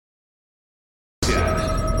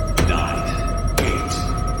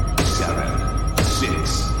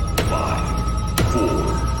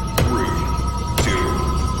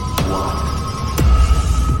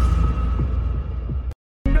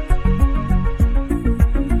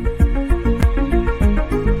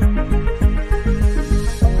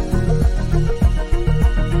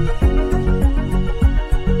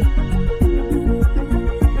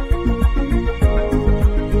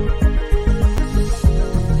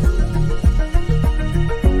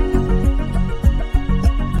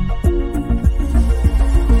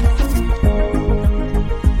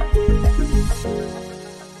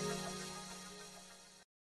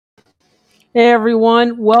Hey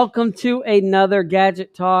everyone, welcome to another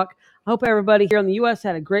Gadget Talk. I hope everybody here in the US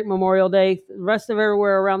had a great Memorial Day. The rest of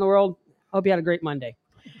everywhere around the world, I hope you had a great Monday.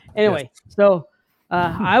 Yes. Anyway, so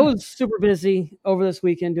I was super busy over this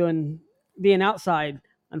weekend being outside.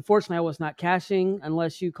 Unfortunately, I was not caching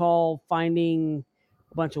unless you call finding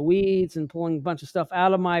a bunch of weeds and pulling a bunch of stuff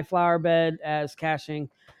out of my flower bed as caching,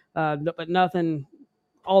 but nothing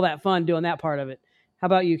all that fun doing that part of it. How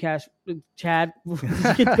about you, Chad? Did you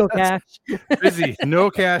get to go cache? Busy. No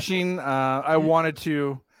caching. I wanted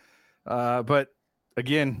to, but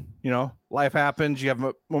again, life happens. You have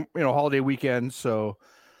holiday weekends, so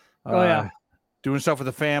Oh yeah, doing stuff with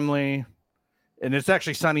the family, and it's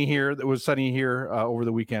actually sunny here. It was sunny here over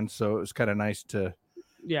the weekend, so it was kind of nice to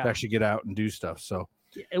yeah. actually get out and do stuff. So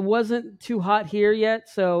It wasn't too hot here yet,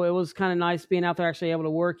 so it was kind of nice being out there actually able to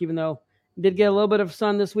work. Even though did get a little bit of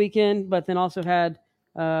sun this weekend, but then also had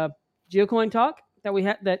GeoCoin talk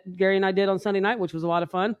that Gary and I did on Sunday night, which was a lot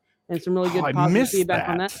of fun and some really good I positive missed feedback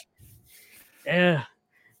on that. Yeah,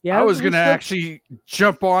 yeah. I was gonna actually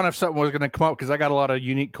jump on if something was gonna come up because I got a lot of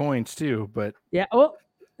unique coins too. But yeah, well,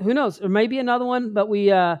 who knows? Or maybe another one. But we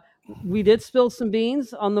did spill some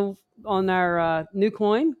beans on our new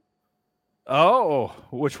coin. oh,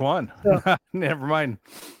 which one? So, Never mind.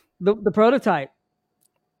 the prototype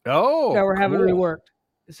Oh, that we're having cool. reworked.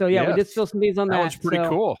 So yeah, we did Yes. spill some beans on that. That was pretty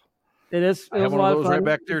cool. It is. I It have was a one lot of of those fun. right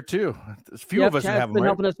back there too. There's a few of us that Chad's have them. been Right?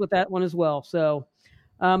 helping us with that one as well. So,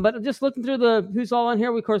 but just looking through the who's all on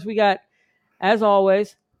here. Of course, we got, as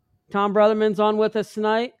always, Tom Brotherman's on with us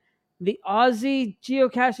tonight. The Aussie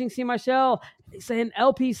geocaching C. Michelle saying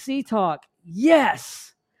LPC talk.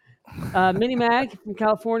 Yes. Mini Mag from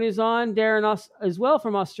California is on. Darren as well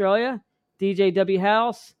from Australia. DJ W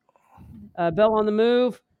House. Bell on the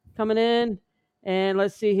Move coming in. And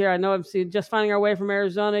let's see here. I know I'm seeing just finding our way from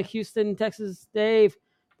Arizona, Houston, Texas. Dave,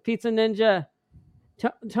 Pizza Ninja,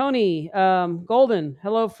 Tony Golden.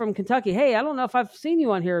 Hello from Kentucky. Hey, I don't know if I've seen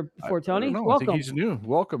you on here before, Tony. I don't know. Welcome. I think he's new.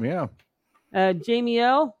 Welcome. Yeah. Jamie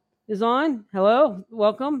L is on. Hello,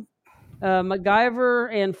 welcome.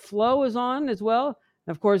 MacGyver and Flo is on as well.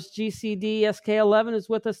 And of course, GCD SK11 is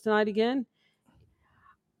with us tonight again.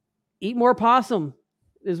 Eat More Possum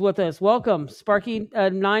is with us. Welcome. Sparky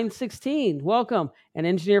 916. Welcome. And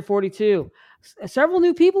Engineer 42. Several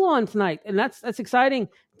new people on tonight, and that's exciting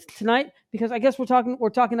tonight because I guess we're talking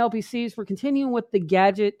LPCs. We're continuing with the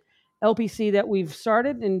gadget LPC that we've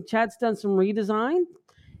started, and Chad's done some redesign,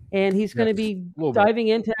 and he's going to be diving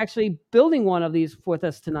into actually building one of these with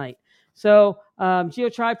us tonight. So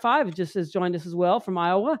GeoTribe 5 just has joined us as well from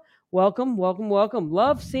Iowa. Welcome, welcome, welcome.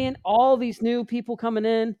 Love seeing all these new people coming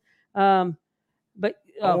in. But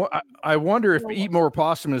I wonder if Eat More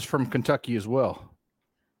Possum is from Kentucky as well.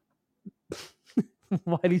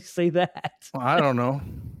 Why do you say that? I don't know.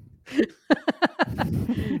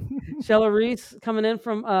 Shella Reese coming in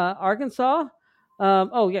from Arkansas.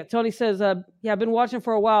 Oh yeah, Tony says, yeah, I've been watching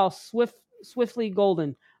for a while. Swiftly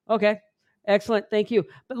Golden. Okay, excellent, thank you.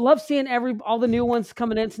 But love seeing all the new ones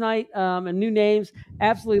coming in tonight and new names.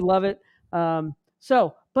 Absolutely love it.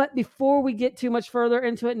 But before we get too much further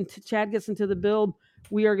into it and Chad gets into the build,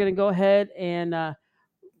 we are going to go ahead and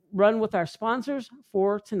run with our sponsors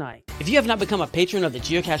for tonight. If you have not become a patron of the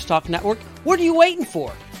Geocache Talk Network, what are you waiting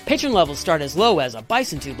for? Patron levels start as low as a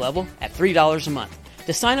Bison Tube level at $3 a month.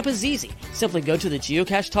 To sign up is easy. Simply go to the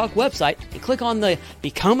Geocache Talk website and click on the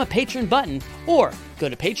Become a Patron button, or go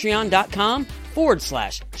to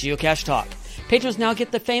patreon.com/Geocache Talk. Patrons now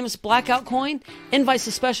get the famous Blackout coin, invites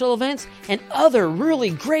to special events, and other really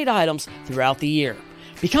great items throughout the year.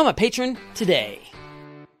 Become a patron today.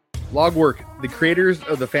 Logwork, the creators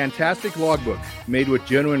of the fantastic logbook, made with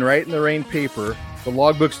genuine Right in the Rain paper. The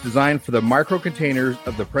logbook's designed for the micro containers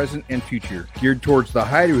of the present and future, geared towards the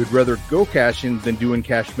hider who'd rather go caching than doing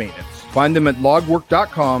cache maintenance. Find them at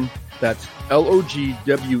logwork.com. That's LOGWERK.com.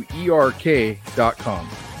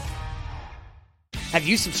 Have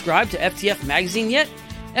you subscribed to FTF Magazine yet?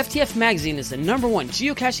 FTF Magazine is the #1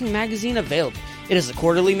 geocaching magazine available. It is a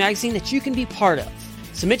quarterly magazine that you can be part of.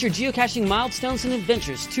 Submit your geocaching milestones and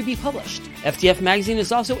adventures to be published. FTF Magazine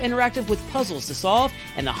is also interactive with puzzles to solve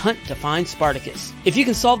and the hunt to find Spartacus. If you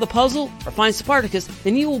can solve the puzzle or find Spartacus,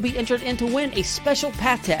 then you will be entered in to win a special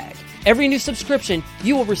pack tag. Every new subscription,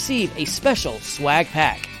 you will receive a special swag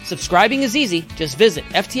pack. Subscribing is easy. Just visit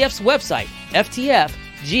FTF's website,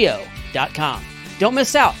 ftfgeo.com. Don't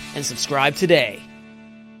miss out and subscribe today.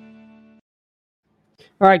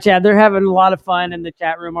 All right, Chad, they're having a lot of fun in the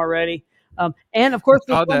chat room already. And of course,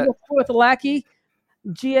 with the Lackey,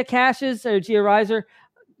 Geocaches or Georizer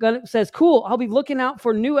says, cool, I'll be looking out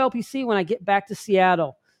for new LPC when I get back to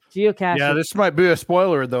Seattle. Geocaching. Yeah, this might be a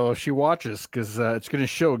spoiler though if she watches, because it's going to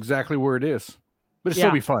show exactly where it is, but it'll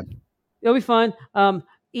still be fun. It'll be fun.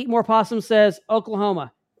 Eat More Possum says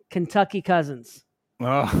Oklahoma, Kentucky cousins.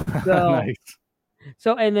 Oh, So, nice.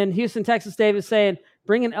 So, and then Houston, Texas, David saying,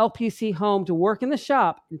 bring an LPC home to work in the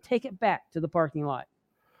shop and take it back to the parking lot.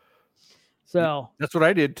 So that's what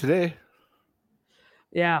I did today.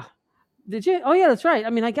 Yeah. Did you? Oh yeah, that's right. I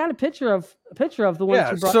mean, I got a picture of the one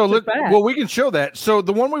that you brought so back. well, we can show that. So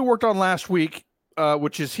the one we worked on last week,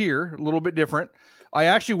 which is here, a little bit different. I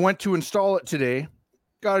actually went to install it today,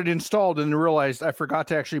 got it installed, and realized I forgot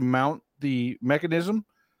to actually mount the mechanism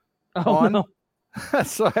on. No.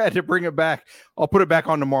 So I had to bring it back. I'll put it back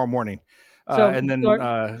on tomorrow morning. And then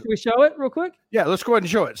should we show it real quick? Yeah, let's go ahead and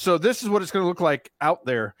show it. So this is what it's going to look like out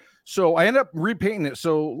there. So I ended up repainting it.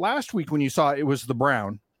 So last week when you saw it, it was the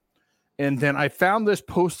brown. And then I found this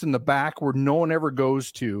post in the back where no one ever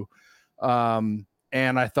goes to. And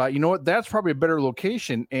I thought, you know what, that's probably a better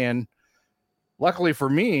location. And luckily for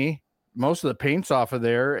me, most of the paint's off of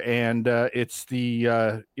there. And it's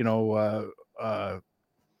the,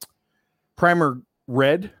 primer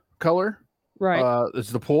red color. Right. It's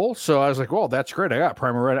the pole. So I was like, well, that's great. I got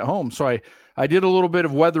primer red at home. So I did a little bit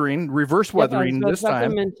of weathering, reverse weathering this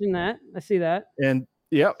time. I mentioned that. I see that. And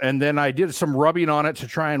then I did some rubbing on it to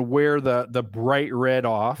try and wear the bright red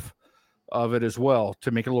off of it as well to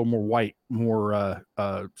make it a little more white, more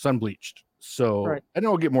sun bleached. So I know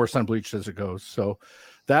it'll get more sun bleached as it goes. So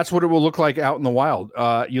that's what it will look like out in the wild.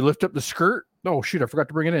 You lift up the skirt. Oh shoot, I forgot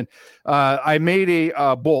to bring it in. I made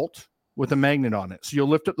a bolt with a magnet on it. So you'll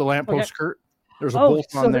lift up the lamppost skirt. There's a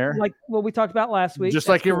bolt on there. Like what we talked about last week. Just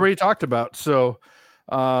like everybody talked about. So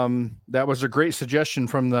that was a great suggestion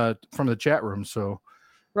from the chat room. So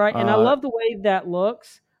right. And I love the way that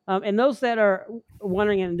looks. And those that are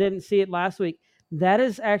wondering and didn't see it last week, that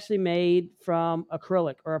is actually made from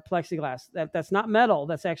acrylic or a plexiglass. That's not metal.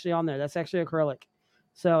 That's actually on there. That's actually acrylic.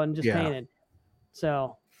 So, and just painted.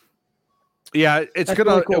 So yeah, really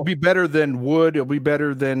cool. It'll be better than wood. It'll be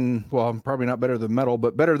better than, well, probably not better than metal,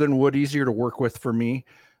 but better than wood, easier to work with for me.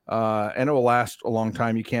 And it will last a long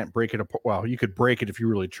time. You can't break it apart. Well, you could break it if you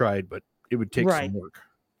really tried, but it would take some work.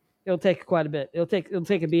 It'll take quite a bit. It'll take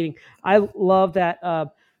a beating. I love that. Of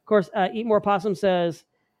course, Eat More Possum says,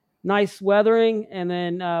 nice weathering. And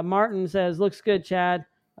then Martin says, looks good, Chad.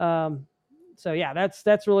 So yeah,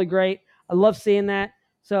 that's really great. I love seeing that.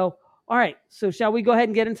 So, all right. So shall we go ahead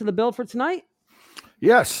and get into the build for tonight?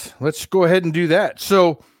 Yes, let's go ahead and do that.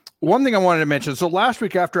 So one thing I wanted to mention. So last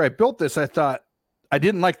week after I built this, I thought I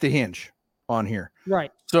didn't like the hinge on here.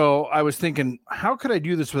 Right. So I was thinking, how could I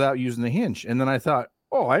do this without using the hinge? And then I thought,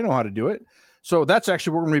 oh, I know how to do it. So that's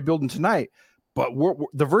actually what we're going to be building tonight. But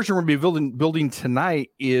the version we're going to be building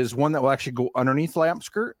tonight is one that will actually go underneath the lamp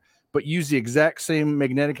skirt, but use the exact same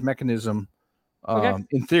magnetic mechanism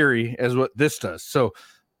in theory as what this does. So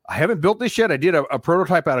I haven't built this yet. I did a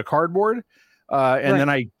prototype out of cardboard, and then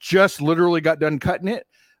I just literally got done cutting it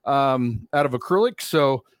out of acrylic.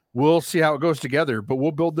 So we'll see how it goes together. But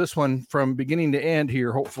we'll build this one from beginning to end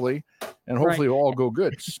here, hopefully, and hopefully it'll all go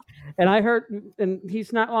good. And I heard, and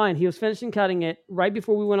he's not lying, he was finishing cutting it right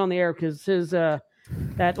before we went on the air because his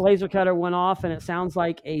that laser cutter went off, and it sounds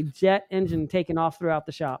like a jet engine taking off throughout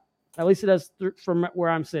the shop. At least it does from where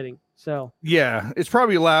I'm sitting. So yeah, it's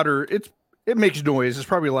probably louder. It makes noise. It's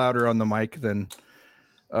probably louder on the mic than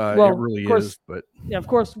it really is. But yeah, of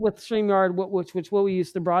course, with StreamYard, which what we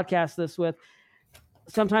used to broadcast this with,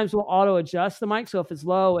 sometimes we'll auto adjust the mic. So if it's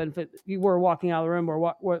low and if you were walking out of the room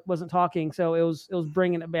or wasn't talking, so it was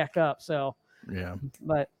bringing it back up. So yeah.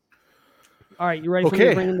 But all right, you ready for me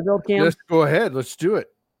to bring in the build cam? Let's go ahead. Let's do it.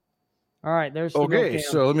 All right, there's the build cam.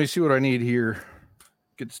 So let me see what I need here.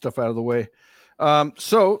 Get stuff out of the way.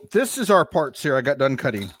 So this is our parts here. I got done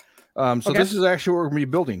cutting. This is actually what we're going to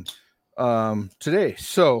be building today.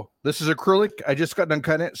 So this is acrylic. I just got done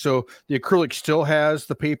cutting it. So the acrylic still has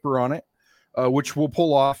the paper on it, which we'll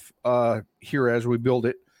pull off here as we build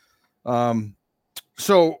it.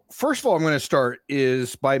 So first of all, I'm going to start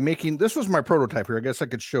is by making, this was my prototype here. I guess I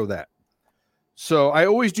could show that. So I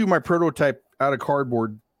always do my prototype out of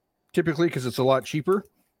cardboard typically because it's a lot cheaper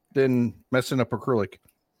than messing up acrylic.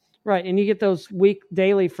 Right, and you get those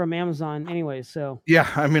daily from Amazon anyways, so. Yeah,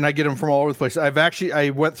 I mean, I get them from all over the place. I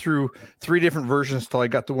went through 3 different versions till I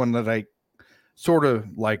got the one that I sort of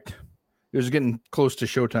liked. It was getting close to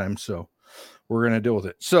showtime, so we're going to deal with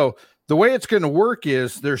it. So the way it's going to work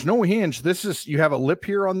is there's no hinge. You have a lip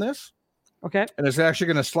here on this. Okay. And it's actually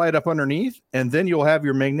going to slide up underneath, and then you'll have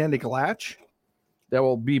your magnetic latch that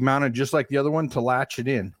will be mounted just like the other one to latch it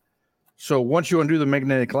in. So once you undo the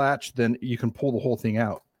magnetic latch, then you can pull the whole thing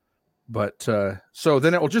out. But so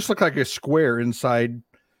then it will just look like a square inside.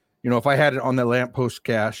 If I had it on the lamppost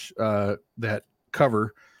cache, that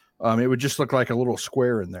cover, it would just look like a little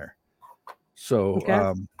square in there. So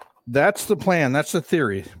that's the plan. That's the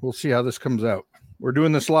theory. We'll see how this comes out. We're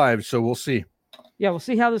doing this live, so we'll see. Yeah, we'll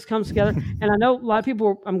see how this comes together. And I know a lot of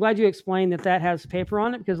people, I'm glad you explained that has paper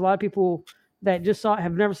on it, because a lot of people that just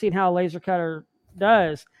have never seen how a laser cutter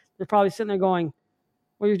does. They're probably sitting there going,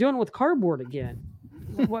 well, you're doing it with cardboard again.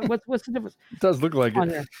 What's the difference? It does look like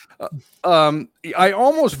it. I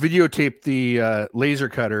almost videotaped the laser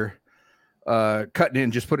cutter cutting it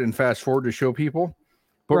and just put it in fast forward to show people.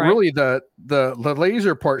 But really the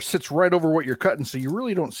laser part sits right over what you're cutting, so you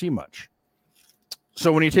really don't see much.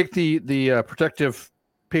 So when you take the protective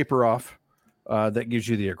paper off, that gives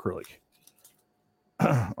you the acrylic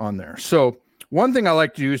on there. So one thing I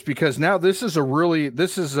like to do is, because now this is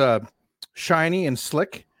shiny and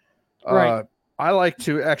slick. Right. I like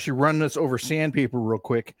to actually run this over sandpaper real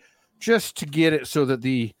quick, just to get it so that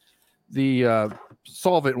the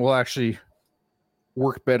solvent will actually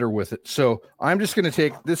work better with it. So I'm just going to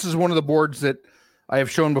take, this is one of the boards that I have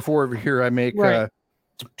shown before over here. I make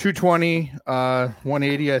 220,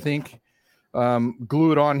 180, I think,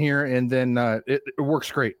 glue it on here, and then it works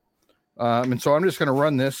great. And so I'm just going to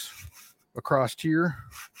run this across here,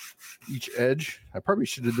 each edge. I probably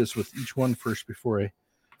should have did this with each one first before I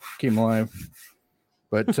came live,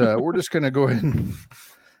 but we're just going to go ahead and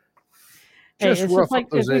it's just like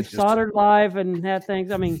if we've soldered live and had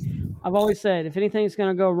things. I mean, I've always said, if anything's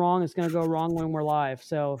going to go wrong, it's going to go wrong when we're live.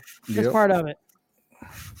 So that's part of it.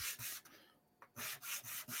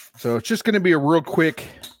 So it's just going to be a real quick,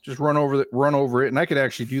 just run over it. And I could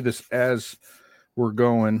actually do this as we're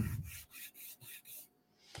going.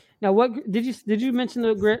 Now, what did you mention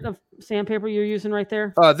the grit of sandpaper you're using right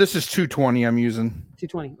there? This is 220 I'm using.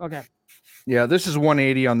 220. Okay. Yeah, this is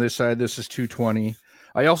 180 on this side. This is 220.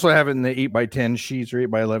 I also have it in the 8x10 sheets or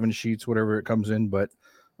 8x11 sheets, whatever it comes in. But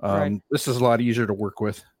this is a lot easier to work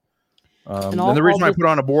with. And the reason I put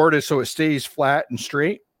on a board is so it stays flat and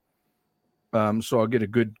straight. So I'll get a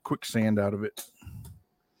good quick sand out of it.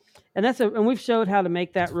 And and we've showed how to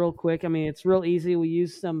make that real quick. I mean, it's real easy. We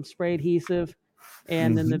use some spray adhesive,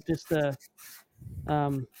 and then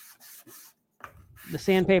the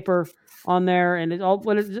sandpaper on there, and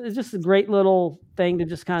it's just a great little thing to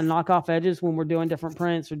just kind of knock off edges when we're doing different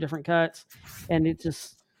prints or different cuts. And it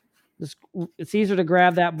it's easier to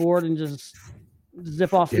grab that board and just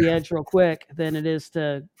zip off the edge real quick than it is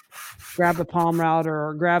to grab a palm router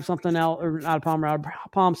or grab something else, or not a palm router,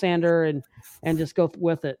 palm sander, and just go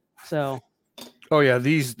with it. So, oh yeah,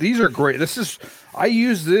 these are great. I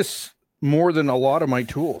use this more than a lot of my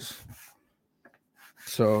tools.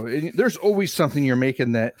 So there's always something you're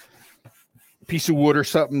making, that piece of wood or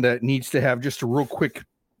something that needs to have just a real quick,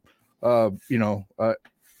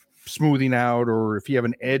 smoothing out, or if you have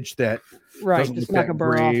an edge that just knock a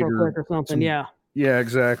burr off real quick or something. Yeah,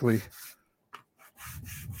 exactly.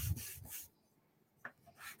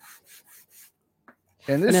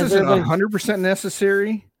 And this isn't 100%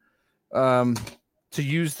 necessary to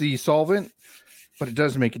use the solvent, but it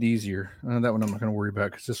does make it easier. That one I'm not going to worry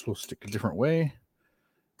about, because this will stick a different way,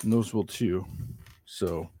 and those will too.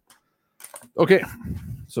 So, okay,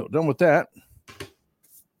 so done with that.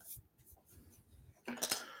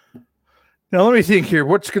 Now let me think here.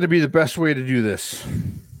 What's going to be the best way to do this?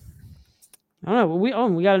 I don't know.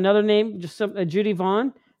 We got another name, just Judy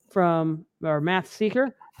Vaughn from our Math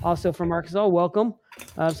Seeker, also from Arkansas. Welcome.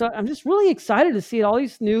 So I'm just really excited to see all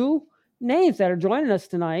these new names that are joining us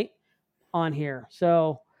tonight on here.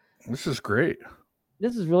 So this is great.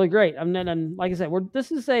 This is really great. And like I said,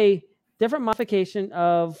 this is a different modification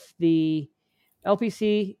of the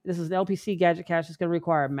LPC. This is the LPC gadget cache. It's going to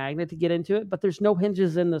require a magnet to get into it, but there's no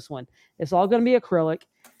hinges in this one. It's all going to be acrylic,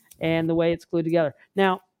 and the way it's glued together.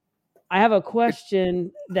 Now, I have a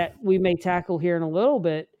question that we may tackle here in a little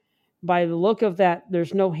bit. By the look of that,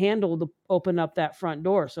 there's no handle to open up that front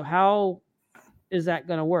door. So how is that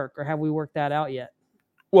going to work, or have we worked that out yet?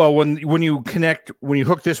 Well, when you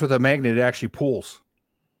hook this with a magnet, it actually pulls.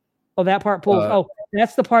 Oh, that part pulls.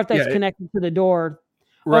 That's the part that's connected to the door.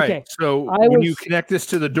 Right. Okay. So when you connect this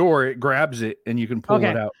to the door, it grabs it and you can pull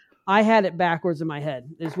it out. I had it backwards in my head,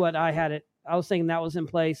 is what I had it. I was thinking that was in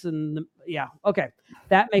place, and okay.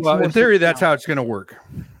 That makes more sense. In theory, that's how it's going to work.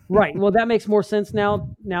 Right. Well, that makes more sense now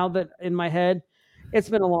that in my head. It's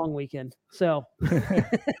been a long weekend. So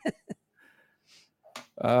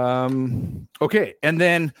okay. And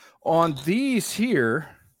then on these here,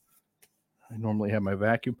 I normally have my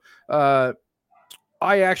vacuum. I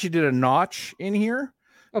actually did a notch in here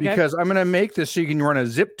because I'm going to make this so you can run a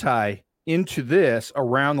zip tie into this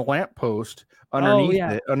around the lamppost underneath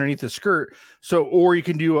yeah. it, underneath the skirt. So, or you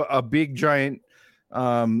can do a big giant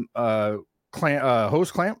hose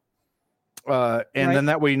clamp, and then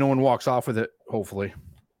that way no one walks off with it. Hopefully,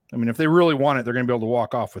 I mean, if they really want it, they're going to be able to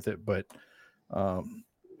walk off with it. But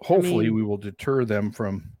hopefully, we will deter them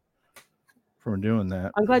from doing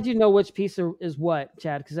that. I'm glad you know which piece is what,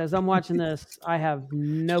 Chad, because as I'm watching this, I have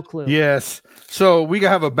no clue. Yes. So we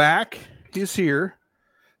have a back is here.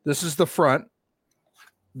 This is the front.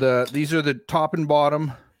 These are the top and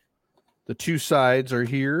bottom. The two sides are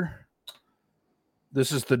here.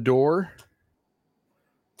 This is the door.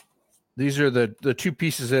 These are the two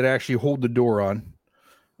pieces that actually hold the door on.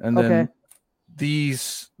 And then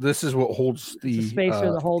this is what holds the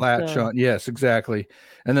spacer that holds latch on. Yes, exactly.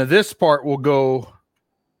 And then this part will go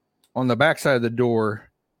on the back side of the door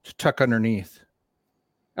to tuck underneath.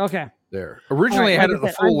 Okay. There. Originally, I had it the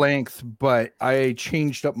full length, but I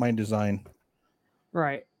changed up my design.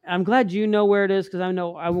 Right. I'm glad you know where it is, because I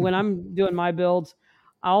know when I'm doing my builds,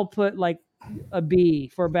 I'll put like a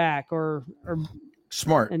B for back or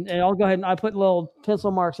smart. And I'll go ahead and I put little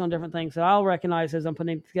pencil marks on different things that I'll recognize as I'm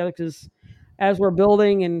putting it together, because as we're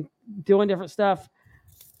building and doing different stuff,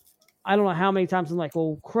 I don't know how many times I'm like,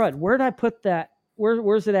 well, crud, where did I put that?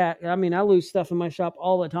 Where's it at? I mean, I lose stuff in my shop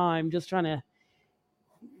all the time just trying to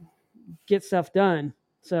get stuff done.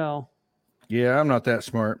 So yeah, I'm not that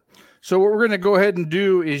smart. So what we're going to go ahead and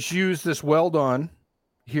do is use this weld-on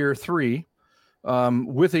here 3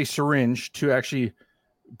 with a syringe to actually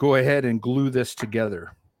go ahead and glue this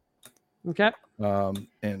together. Okay.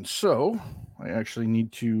 And so I actually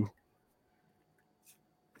need to,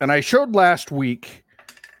 and I showed last week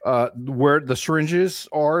where the syringes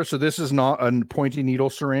are. So this is not a pointy needle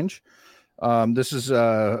syringe. This is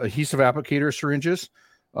adhesive applicator syringes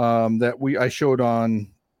that I showed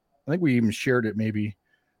on, I think we even shared it maybe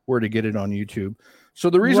where to get it on YouTube. So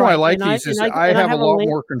the reason why I like these is I have a lot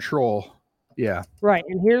more control. Yeah. Right.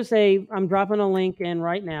 And I'm dropping a link in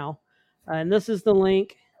right now. And this is the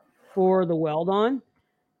link for the weld-on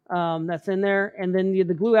that's in there. And then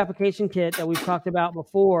the glue application kit that we've talked about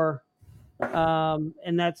before.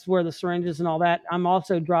 And that's where the syringes and all that. I'm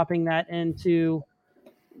also dropping that into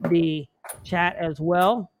the chat as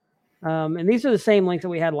well. And these are the same links that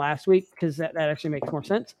we had last week, because that actually makes more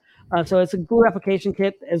sense. So it's a glue application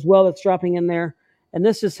kit as well that's dropping in there. And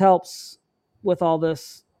this just helps with all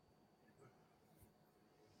this.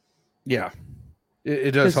 Yeah,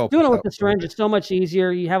 it does help. Doing it with the syringe is so much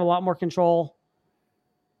easier. You have a lot more control.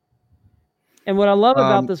 And what I love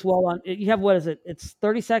about this weld-on, you have, what is it? It's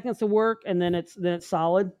 30 seconds to work, and then it's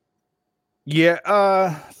solid.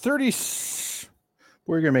 Yeah, 30.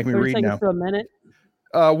 We're gonna make me read now. For a minute.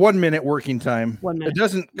 1 minute working time. 1 minute. It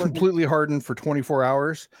doesn't completely harden for 24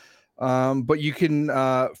 hours, but you can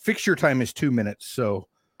fix your time is 2 minutes. So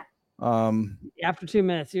after 2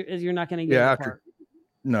 minutes, you're not going to get apart.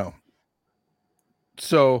 No.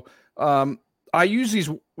 So I use these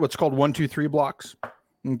what's called 1, 2, 3 blocks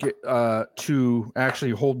to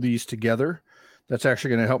actually hold these together. That's actually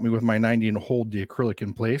going to help me with my 90 and hold the acrylic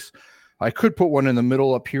in place. I could put one in the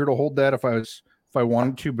middle up here to hold that if I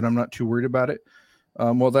wanted to, but I'm not too worried about it.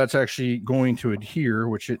 Well, that's actually going to adhere,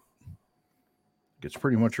 which it gets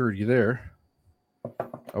pretty much already there.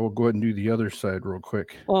 I will go ahead and do the other side real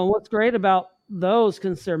quick. Well, what's great about those,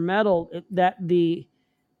 because they're metal, that the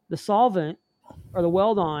solvent or the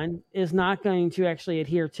weld-on is not going to actually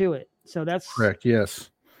adhere to it. So that's correct. Yes.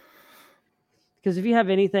 Because if you have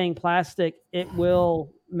anything plastic, it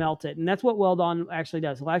will melt it. And that's what weld-on actually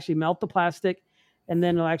does. It'll actually melt the plastic, and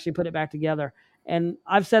then it'll actually put it back together. And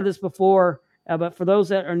I've said this before, but for those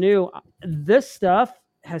that are new, this stuff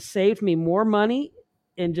has saved me more money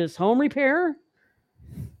in just home repair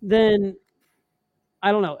than,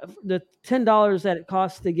 I don't know, the $10 that it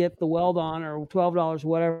costs to get the weld-on, or $12,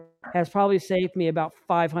 whatever, has probably saved me about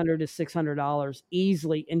 $500 to $600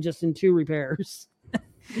 easily in 2 repairs.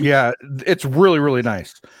 Yeah, it's really, really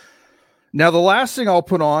nice. Now, the last thing I'll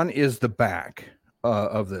put on is the back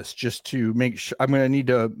of this, just to make sure. I'm going to need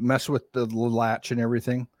to mess with the latch and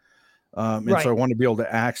everything. And so I want to be able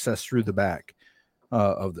to access through the back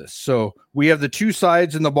of this. So we have the 2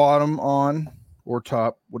 sides and the bottom on, or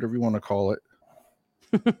top, whatever you want to call it.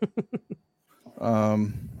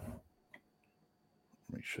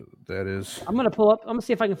 Make sure that is. I'm going to pull up. I'm going to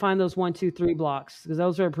see if I can find those 1, 2, 3 blocks, because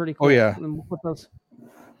those are pretty cool. Oh, yeah. We'll put those.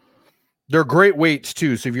 They're great weights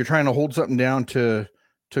too. So if you're trying to hold something down to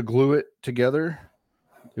glue it together,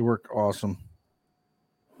 they work awesome.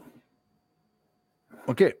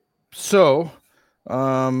 Okay. So,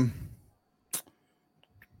 trying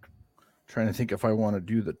to think if I want to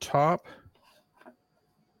do the top.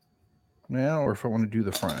 now, or if I want to do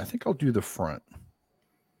the front. I think I'll do the front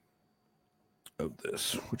of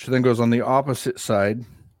this, which then goes on the opposite side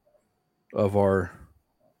of our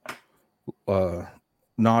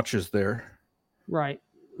notches there. Right.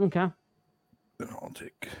 Okay. And I'll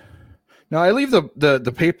take. Now I leave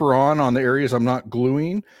the paper on the areas I'm not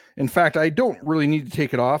gluing. In fact, I don't really need to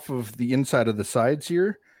take it off of the inside of the sides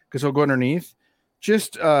here because it'll go underneath.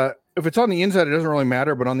 Just if it's on the inside, it doesn't really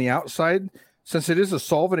matter, but on the outside, since it is a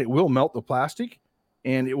solvent, it will melt the plastic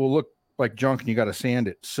and it will look like junk and you got to sand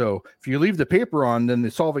it. So if you leave the paper on, then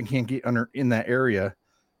the solvent can't get under in that area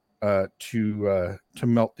to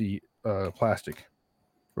melt the plastic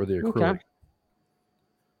or the acrylic. Okay.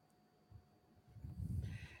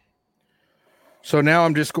 So now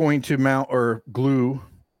I'm just going to mount or glue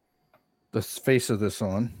the face of this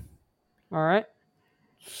on. All right.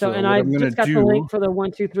 So and I just got the link for the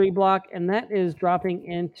 1, 2, 3 block, and that is dropping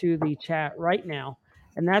into the chat right now.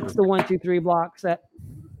 And that's the 1, 2, 3 blocks that,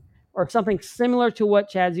 or something similar to what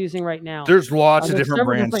Chad's using right now. There's lots of different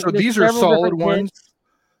brands. So these are solid ones. Kits.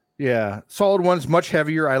 Yeah, solid ones, much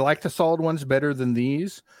heavier. I like the solid ones better than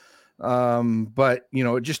these. But, you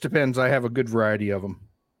know, it just depends. I have a good variety of them.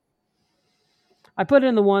 I put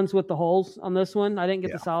in the ones with the holes on this one. I didn't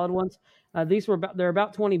get the solid ones. These were they're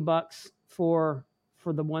about $20 for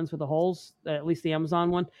the ones with the holes, at least the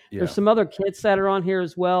Amazon one. Yeah. There's some other kits that are on here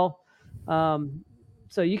as well.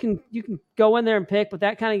 So you can go in there and pick, but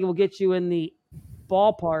that kind of will get you in the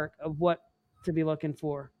ballpark of what to be looking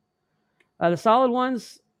for. The solid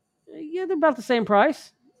ones, yeah, they're about the same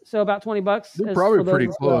price. So about $20. They're probably pretty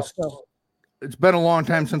close. Well, so. It's been a long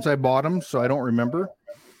time since I bought them, so I don't remember.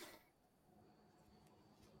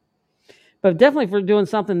 But definitely for doing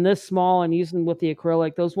something this small and using with the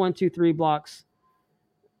acrylic, those 1, 2, 3 blocks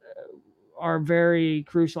are very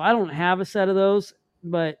crucial. I don't have a set of those,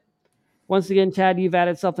 but once again, Chad, you've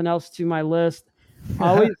added something else to my list. I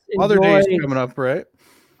always Other days coming up, right?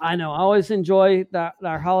 I know. I always enjoy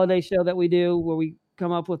our holiday show that we do where we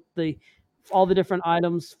come up with all the different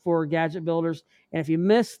items for gadget builders. And if you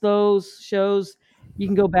miss those shows, you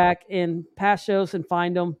can go back in past shows and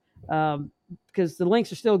find them because the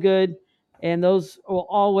links are still good. And those will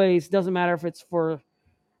always, doesn't matter if it's for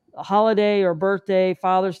a holiday or birthday,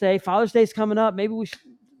 Father's Day. Father's Day's coming up. Maybe we should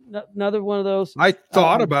another one of those. I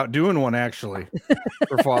thought about doing one actually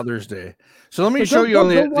for Father's Day. So let me show you on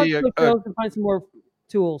the and find some more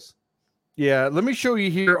tools. Yeah, let me show you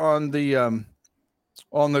here on the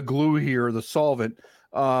glue here, the solvent.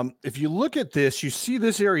 If you look at this, you see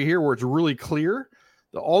this area here where it's really clear.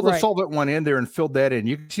 All the solvent went in there and filled that in.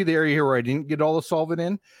 You can see the area here where I didn't get all the solvent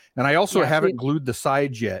in. And I also haven't glued the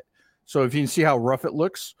sides yet. So if you can see how rough it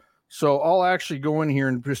looks. So I'll actually go in here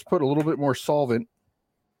and just put a little bit more solvent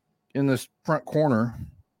in this front corner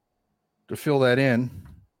to fill that in.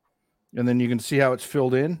 And then you can see how it's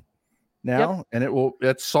filled in now. And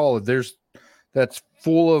that's solid. That's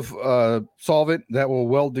full of solvent that will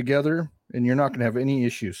weld together. And you're not going to have any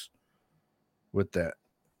issues with that.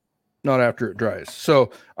 Not after it dries. So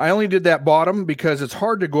I only did that bottom because it's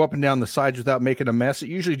hard to go up and down the sides without making a mess. It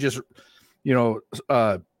usually just,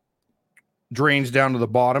 drains down to the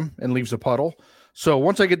bottom and leaves a puddle. So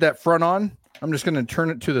once I get that front on, I'm just going to turn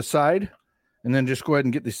it to the side and then just go ahead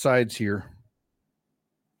and get the sides here.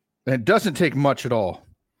 And it doesn't take much at all.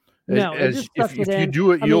 No, if you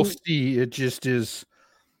do it, you'll see it just is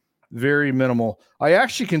very minimal. I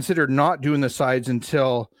actually considered not doing the sides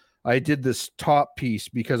until I did this top piece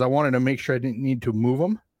because I wanted to make sure I didn't need to move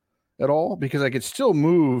them at all because I could still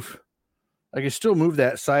move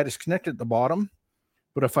that side. It's connected at the bottom,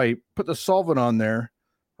 but if I put the solvent on there,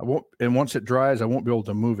 I won't. And once it dries, I won't be able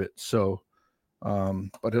to move it. So,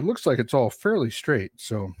 but it looks like it's all fairly straight.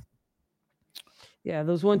 So, yeah,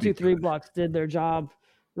 those 1, 2, 3 blocks did their job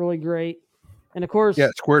really great. And of course,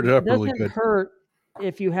 it squared it up really good. It doesn't hurt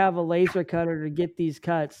if you have a laser cutter to get these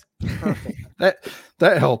cuts perfect.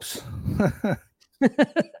 that helps.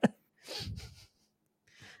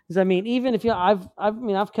 I mean, even if I've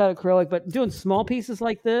cut acrylic, but doing small pieces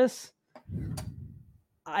like this,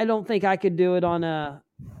 I don't think I could do it on a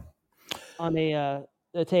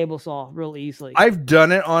table saw real easily. I've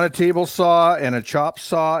done it on a table saw and a chop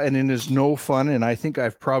saw, and it is no fun. And I think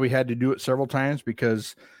I've probably had to do it several times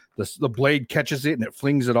because the blade catches it and it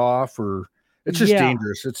flings it off, or it's just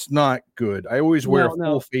dangerous. It's not good. I always wear a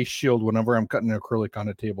full face shield whenever I'm cutting acrylic on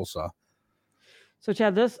a table saw. So,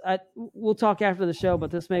 Chad, we'll talk after the show,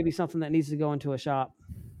 but this may be something that needs to go into a shop.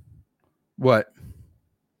 What?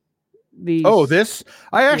 This?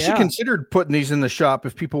 I actually considered putting these in the shop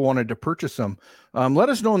if people wanted to purchase them. Let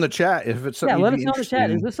us know in the chat if it's something. Yeah, let us know in the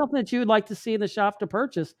chat. Is this something that you would like to see in the shop to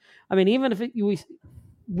purchase? I mean, even if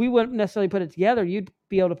we wouldn't necessarily put it together. You'd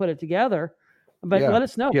be able to put it together, but Yeah, let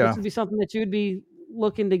us know if yeah. this would be something that you'd be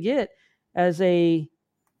looking to get as a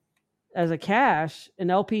cache, an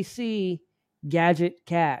LPC gadget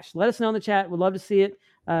cache. Let us know in the chat. We'd love to see it.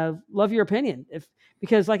 Love your opinion.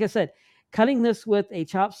 Because like I said, cutting this with a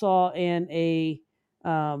chop saw and a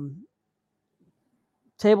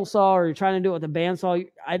table saw, or you're trying to do it with a bandsaw,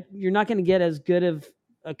 you're not going to get as good of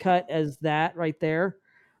a cut as that right there.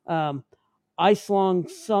 I slung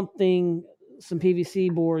some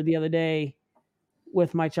PVC board the other day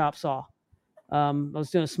with my chop saw. I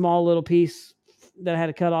was doing a small little piece that I had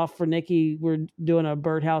to cut off for Nikki. We're doing a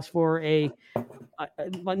birdhouse for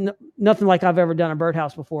nothing like I've ever done a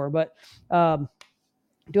birdhouse before, but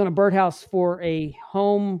doing a birdhouse for a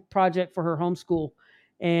home project for her homeschool,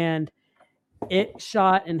 and it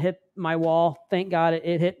shot and hit my wall. Thank God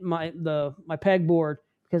it hit my pegboard,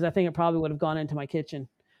 because I think it probably would have gone into my kitchen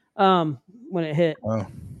when it hit. Oh.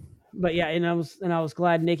 But yeah, and I was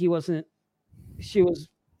glad Nikki wasn't. She was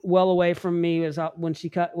well away from me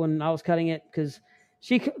when I was cutting it, because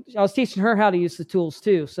I was teaching her how to use the tools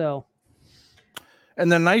too. So.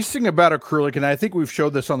 And the nice thing about acrylic, and I think we've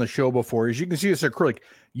showed this on the show before, is you can see this acrylic.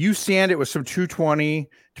 You sand it with some 220,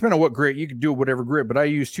 depending on what grit. You can do whatever grit, but I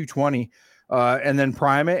use 220, and then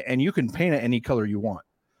prime it, and you can paint it any color you want.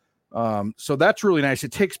 So that's really nice.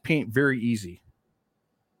 It takes paint very easy.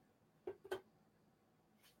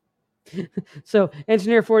 So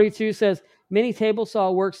Engineer 42 says mini table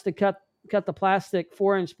saw works to cut the plastic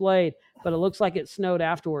 4-inch blade, but it looks like it snowed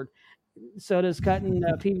afterward. So does cutting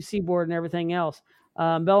PVC board and everything else.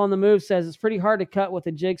 Bell on the Move says it's pretty hard to cut with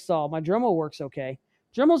a jigsaw. My Dremel works okay.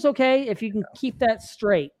 Dremel's okay if you can keep that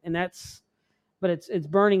straight, but it's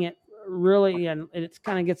burning it really, and it's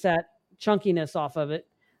kind of gets that chunkiness off of it.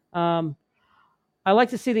 I like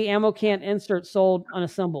to see the ammo can insert sold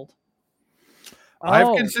unassembled.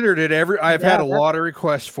 I've considered it. I've had a lot of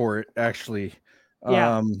requests for it, actually.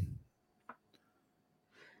 Yeah.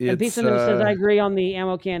 And Pizza News says, I agree on the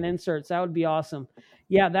ammo can inserts. That would be awesome.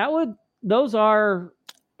 Yeah, those are...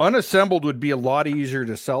 Unassembled would be a lot easier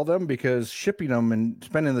to sell them, because shipping them and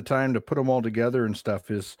spending the time to put them all together and stuff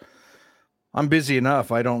I'm busy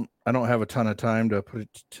enough. I don't have a ton of time to put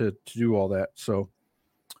it to do all that. So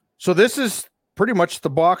this is pretty much the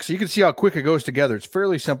box. You can see how quick it goes together. It's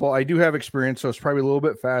fairly simple. I do have experience, so it's probably a little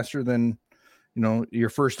bit faster than, your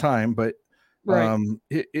first time, but right.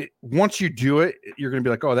 Once you do it, you're going to be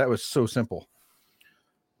like, oh, that was so simple.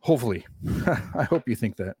 Hopefully. I hope you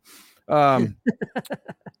think that.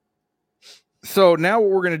 So now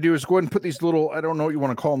what we're going to do is go ahead and put these little, I don't know what you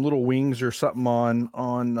want to call them, little wings or something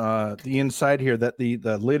on the inside here that the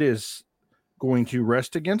lid is going to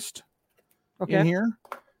rest against in here.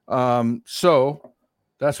 So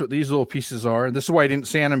that's what these little pieces are. This is why I didn't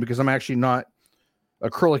sand them, because I'm actually not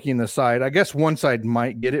acrylicing the side. I guess one side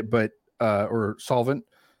might get it, but or solvent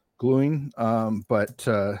gluing. But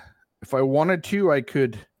if I wanted to, I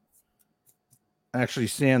could actually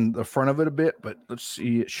sand the front of it a bit, but let's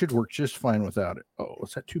see. It should work just fine without it. Oh,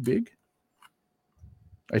 is that too big?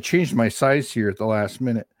 I changed my size here at the last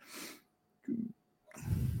minute.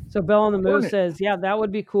 So Bell on the Move says, yeah, that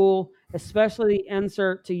would be cool, especially the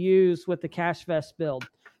insert to use with the Cache Fest build.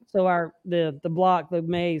 So the block, the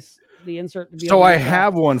maze, the insert. So I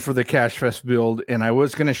have one for the Cache Fest build, and I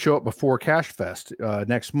was going to show it before Cache Fest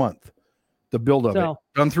next month. The build of it,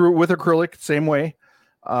 done through it with acrylic, same way.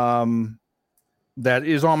 That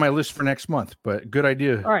is on my list for next month, but good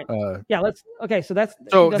idea. All right. So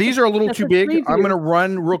these are a little too big. I'm going to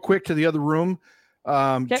run real quick to the other room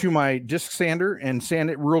to my disc sander and sand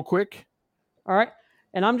it real quick. All right.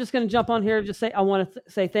 And I'm just going to jump on here and just say, I want to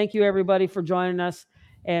say thank you, everybody, for joining us.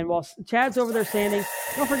 And while Chad's over there sanding,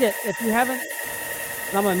 don't forget, if you haven't,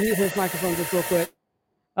 I'm going to mute his microphone just real quick.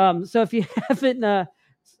 So if you haven't,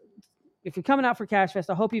 if you're coming out for Cache Fest,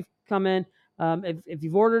 I hope you've come in. If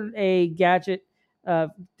you've ordered a gadget,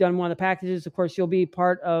 done one of the packages, of course, you'll be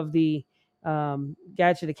part of the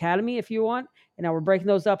Gadget Academy if you want. And now we're breaking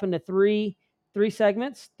those up into three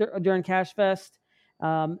segments during Cache Fest.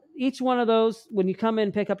 Each one of those, when you come in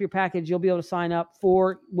and pick up your package, you'll be able to sign up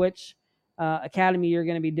for which academy you're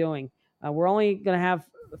going to be doing. We're only going to have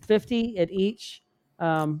 50 at each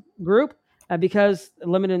group because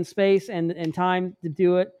limited in space and time to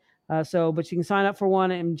do it. But you can sign up for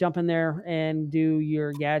one and jump in there and do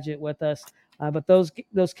your gadget with us. But those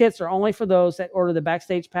kits are only for those that order the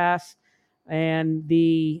Backstage Pass and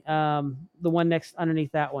the one next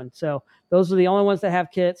underneath that one. So those are the only ones that have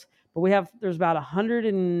kits. But there's about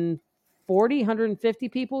 150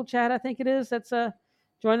 people, Chad, I think it is, that's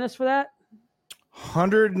joining us for that.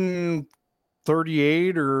 100 and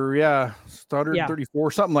 138 or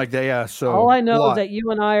 134, something like that. Yeah. So all I know is that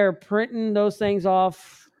you and I are printing those things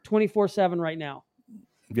off 24/7 right now.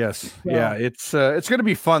 Yes. Yeah. It's going to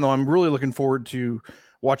be fun though. I'm really looking forward to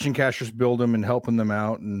watching cashers build them and helping them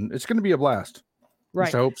out, and it's going to be a blast.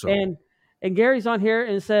 Right. I hope so. And Gary's on here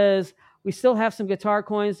and says we still have some guitar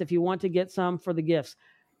coins if you want to get some for the gifts.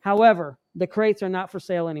 However, the crates are not for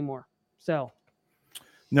sale anymore. So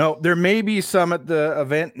no, there may be some at the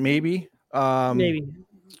event, maybe.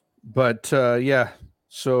 But yeah.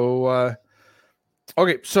 So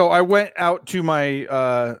okay, so I went out to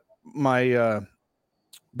my my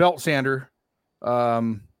belt sander,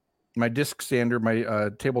 my disc sander, my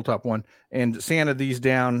tabletop one, and sanded these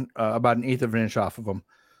down about 1/8 of an inch off of them.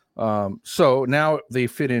 So now they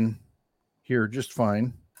fit in here just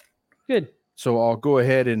fine. Good. So I'll go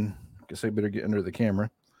ahead and I guess I better get under the camera.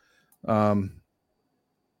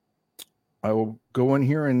 I will go in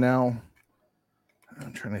here and now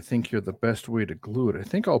I'm trying to think here the best way to glue it. I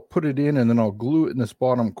think I'll put it in and then I'll glue it in this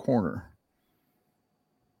bottom corner.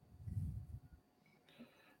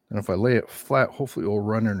 And if I lay it flat, hopefully it will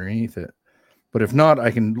run underneath it. But if not,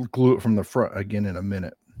 I can glue it from the front again in a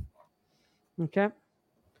minute. Okay.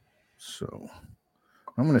 So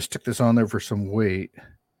I'm going to stick this on there for some weight.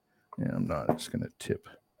 Yeah, I'm not. It's going to tip.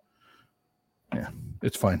 Yeah,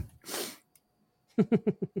 it's fine.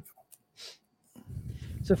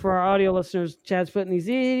 So for our audio listeners, Chad's putting these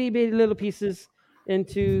itty bitty little pieces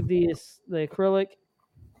into the acrylic,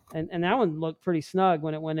 and that one looked pretty snug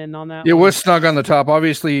when it went in on that. It was snug on the top.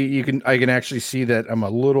 Obviously, I can actually see that I'm a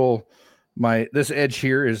little. This edge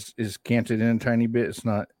here is canted in a tiny bit. It's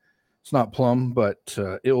not plumb, but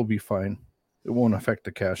it will be fine. It won't affect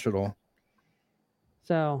the cache at all.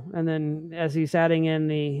 So, and then as he's adding in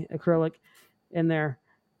the acrylic in there,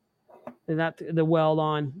 and that the weld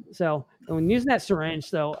on. So when using that syringe,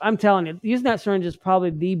 though, I'm telling you, using that syringe is probably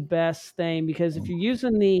the best thing, because if you're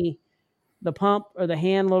using the pump or the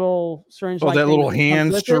hand little syringe, that little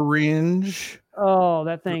hand syringe.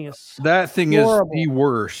 That thing is horrible. Is the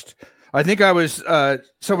worst. I think I was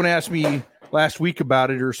someone asked me last week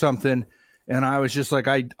about it or something, and I was just like,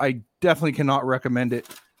 I definitely cannot recommend it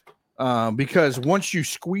because once you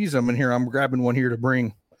squeeze them, and here I'm grabbing one here to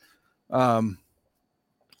bring.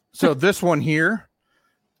 So this one here,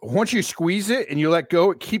 once you squeeze it and you let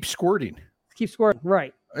go, it keeps squirting.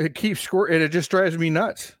 Right. It keeps squirting, and it just drives me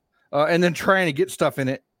nuts. And then trying to get stuff in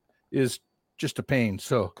it is just a pain.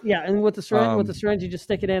 So yeah, and with the syringe, you just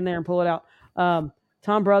stick it in there and pull it out. Tom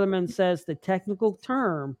Brotherman says the technical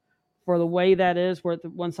term for the way that is, where the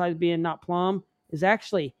one side being not plumb, is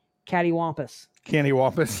actually cattywampus.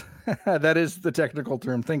 Cattywampus. That is the technical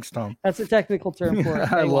term. Thanks, Tom. That's a technical term for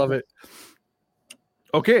it. I love it.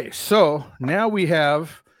 Okay, so now we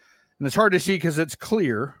have, and it's hard to see because it's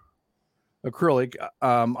clear acrylic.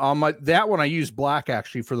 On that one I used black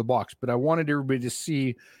actually for the box, but I wanted everybody to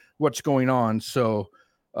see what's going on, so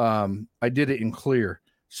I did it in clear.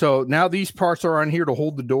 So now these parts are on here to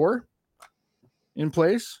hold the door in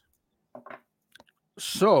place.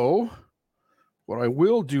 So what I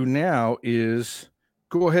will do now is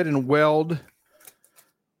go ahead and weld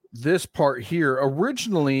this part here.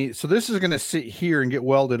 Originally, so this is going to sit here and get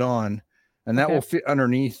welded on, and that will fit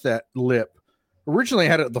underneath that lip. Originally I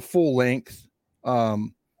had it the full length,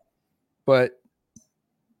 but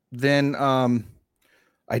then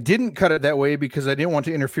I didn't cut it that way because I didn't want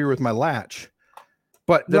to interfere with my latch.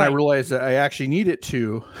 But then I realized that I actually needed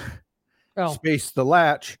to space the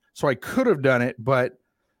latch, so I could have done it, but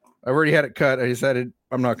I already had it cut. I decided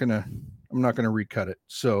I'm not gonna recut it.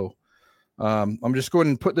 So I'm just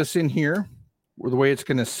going to put this in here, the way it's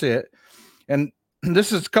gonna sit, and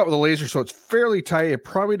this is cut with a laser, so it's fairly tight. It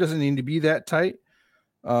probably doesn't need to be that tight,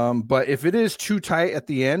 but if it is too tight at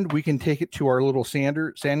the end, we can take it to our little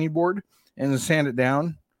sanding board and then sand it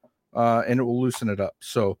down, and it will loosen it up.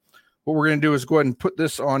 So what we're going to do is go ahead and put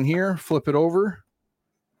this on here, flip it over,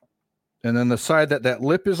 and then the side that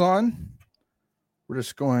lip is on, we're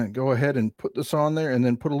just going to go ahead and put this on there, and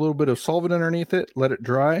then put a little bit of solvent underneath it, let it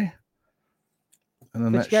dry. And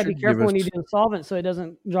then but you got to be careful when you do the solvent so it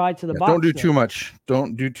doesn't dry to the box. Don't do too much.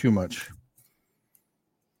 Don't do too much.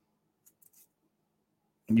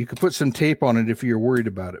 You could put some tape on it if you're worried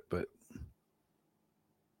about it, but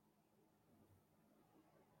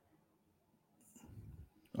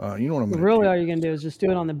you know what I'm going to do. Really, all you're going to do is just do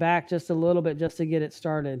it on the back just a little bit, just to get it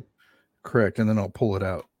started. Correct, and then I'll pull it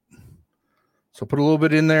out. So put a little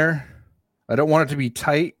bit in there. I don't want it to be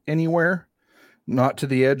tight anywhere, not to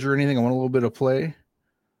the edge or anything. I want a little bit of play.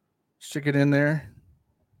 Stick it in there,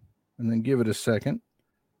 and then give it a second.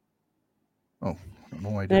 Oh, I don't know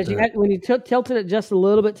why I And did as you that. when you tilted it just a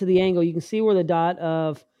little bit to the angle, you can see where the dot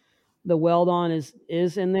of the weld on is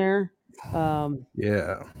in there.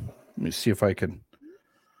 Yeah. Let me see if I can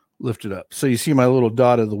lift it up. So you see my little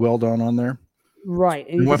dot of the weld on there? Right.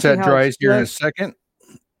 And And you once can see that how dries it's here in a just, second,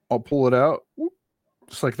 I'll pull it out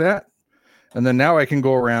just like that. And then now I can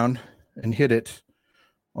go around and hit it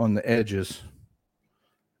on the edges.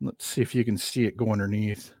 Let's see if you can see it go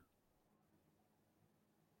underneath.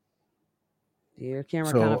 your camera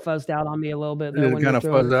So kind of fuzzed out on me a little bit though it when kind you're of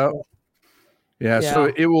throwing fuzz it. out. Yeah, so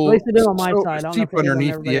Yeah. it At will least it did on my side. I don't know seep if it did on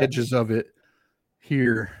underneath everybody the else. edges of it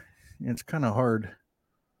here. It's kind of hard.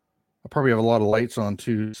 I probably have a lot of lights on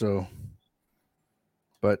too, so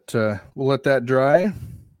but we'll let that dry.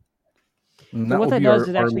 And So that what will that be does our, is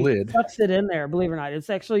it our actually lid. sucks it in there, believe it or not. It's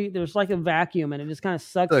actually, there's like a vacuum and it just kind of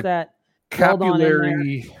sucks The that weld on in there.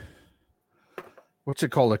 Capillary, what's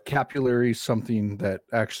it called? A capillary something that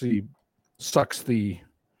actually sucks the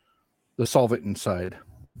solvent inside.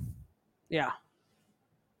 Yeah.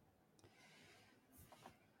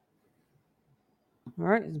 All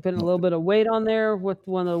right. It's putting a little bit of weight on there with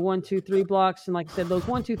one of the 1, 2, 3 blocks. And like I said, those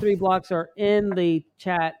 1, 2, 3 blocks are in the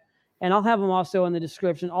chat. And I'll have them also in the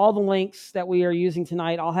description. All the links that we are using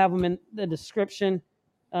tonight, I'll have them in the description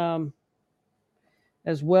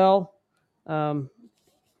as well. So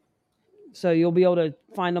you'll be able to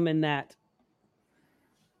find them in that.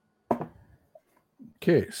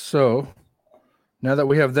 Okay, so now that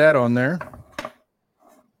we have that on there,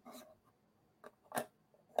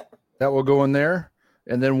 that will go in there.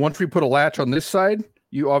 And then once we put a latch on this side,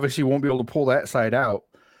 you obviously won't be able to pull that side out.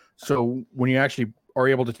 So when you actually are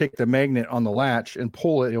able to take the magnet on the latch and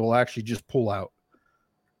pull it, it will actually just pull out.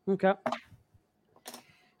 Okay.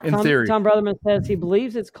 In theory. Tom Brotherman says he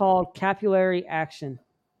believes it's called capillary action.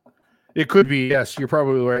 It could be, yes. You're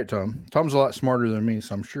probably right, Tom. Tom's a lot smarter than me,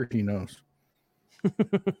 so I'm sure he knows.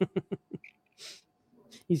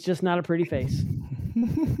 He's just not a pretty face.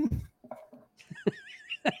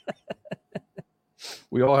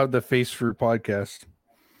 We all have the face for podcast.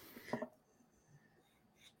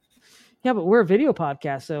 Yeah, but we're a video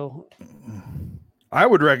podcast, so I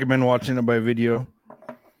would recommend watching it by video.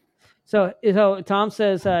 So Tom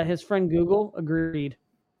says his friend Google agreed.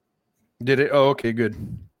 Did it? Oh, okay, good.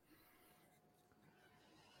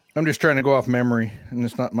 I'm just trying to go off memory, and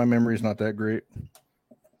it's not, my memory is not that great.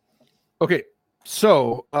 Okay,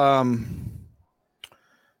 so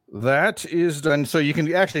that is done. So you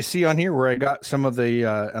can actually see on here where I got some of the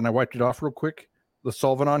and I wiped it off real quick, the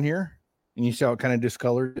solvent on here, and you see how it kind of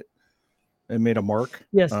discolored it and made a mark.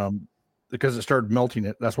 Yes. Because it started melting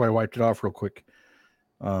it. That's why I wiped it off real quick.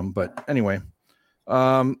 But anyway,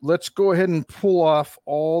 let's go ahead and pull off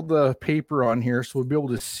all the paper on here so we'll be able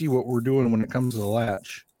to see what we're doing when it comes to the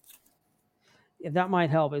latch. Yeah, that might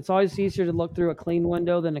help. It's always easier to look through a clean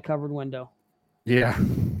window than a covered window. Yeah.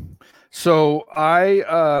 So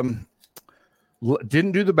I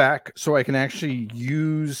didn't do the back, so I can actually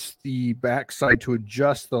use the back side to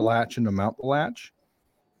adjust the latch and to mount the latch.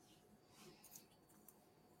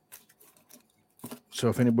 So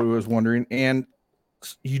if anybody was wondering, and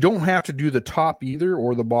you don't have to do the top either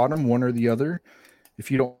or the bottom, one or the other, if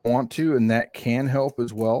you don't want to, and that can help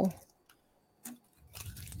as well.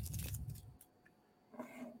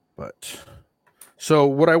 But so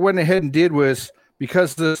what I went ahead and did was,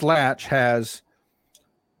 because this latch has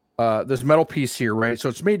this metal piece here, right? So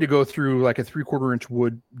it's made to go through like a 3/4 inch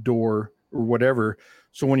wood door or whatever.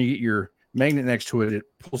 So when you get your magnet next to it, it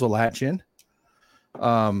pulls a latch in.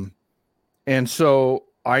 And so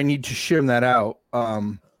I need to shim that out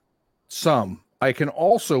some. I can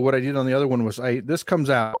also, what I did on the other one was this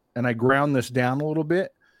comes out and I ground this down a little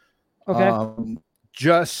bit. Okay.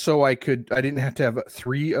 Just so I didn't have to have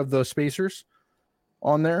 3 of those spacers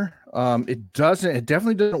on there. It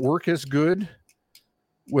definitely doesn't work as good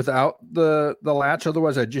without the latch.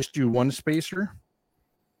 Otherwise I just do 1 spacer,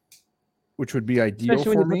 which would be ideal.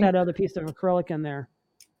 Especially for when you me. put that other piece of acrylic in there.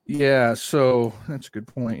 Yeah, so that's a good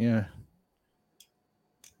point. Yeah,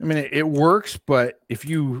 I mean it works, but if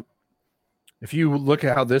you look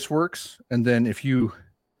at how this works, and then if you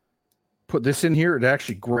put this in here, it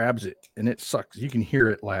actually grabs it and it sucks. You can hear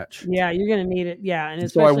it latch. Yeah, you're gonna need it. Yeah, and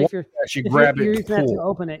So I especially want if you're to actually if grab you're it using that to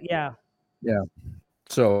open it. Yeah. Yeah.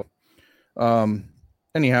 So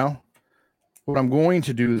anyhow, what I'm going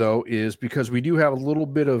to do though is, because we do have a little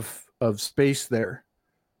bit of space there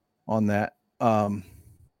on that, hopefully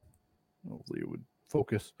it would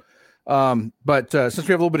focus. But since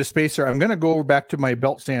we have a little bit of space there, I'm going to go back to my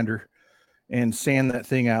belt sander and sand that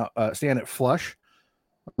thing out, sand it flush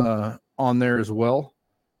on there as well,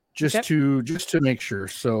 just to make sure.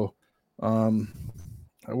 So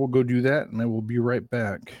I will go do that, and I will be right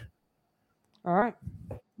back. All right.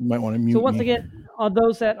 You might want to mute So once me. again, on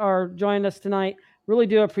those that are joining us tonight, really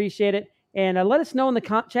do appreciate it. And let us know in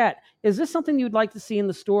the chat, is this something you'd like to see in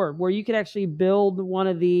the store where you could actually build one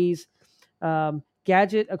of these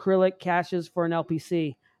gadget acrylic caches for an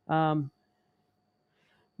LPC?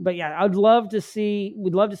 But yeah, we'd love to see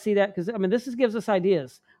that, because I mean, gives us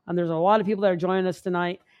ideas. And there's a lot of people that are joining us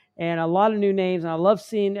tonight and a lot of new names. And I love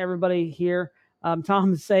seeing everybody here.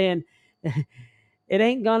 Tom is saying, it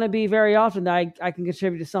ain't going to be very often that I can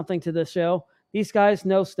contribute to something to this show. These guys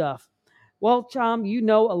know stuff. Well, Tom, you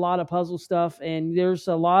know a lot of puzzle stuff, and there's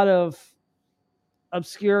a lot of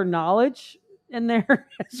obscure knowledge in there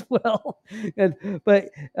as well. But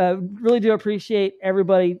really do appreciate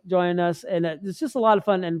everybody joining us. And it's just a lot of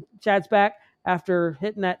fun. And Chad's back after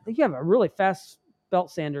hitting that. You have a really fast belt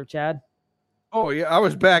sander, Chad. Oh, yeah, I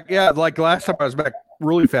was back. Yeah, like last time I was back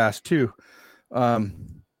really fast, too.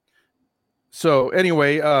 So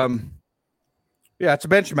anyway, yeah, it's a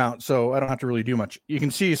bench mount, so I don't have to really do much. You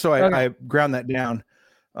can see, so I ground that down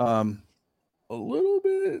a little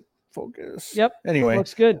bit. Focus. Yep. Anyway,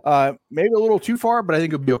 looks good. Maybe a little too far, but I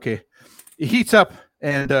think it'll be okay. It heats up,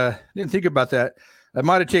 and didn't think about that. I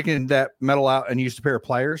might have taken that metal out and used a pair of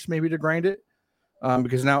pliers maybe to grind it,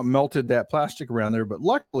 because now it melted that plastic around there. But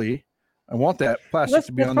luckily, I want that plastic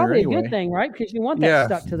to be on there anyway. That's probably a good thing, right? Because you want that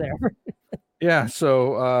stuck to there. Yeah,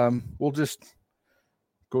 so we'll just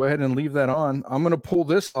go ahead and leave that on. I'm going to pull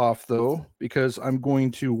this off, though, because I'm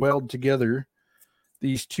going to weld together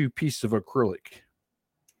these two pieces of acrylic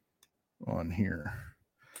on here.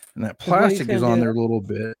 And that plastic is on there a little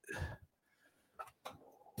bit.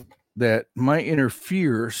 That might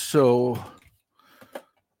interfere, so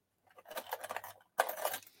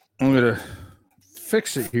I'm going to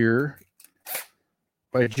fix it here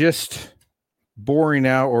by just boring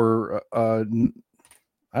out, or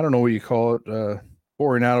I don't know what you call it,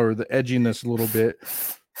 boring out, or the edging this a little bit.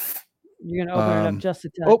 You're going to open it up just a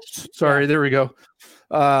touch. Oops, sorry, there we go.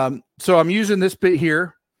 So I'm using this bit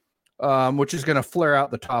here, which is going to flare out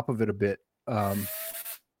the top of it a bit.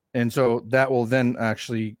 And so that will then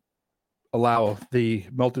actually allow the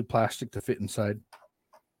melted plastic to fit inside.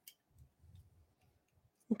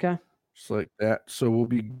 Okay. Just like that. So we'll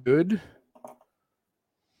be good.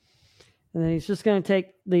 And then he's just going to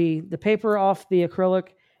take the paper off the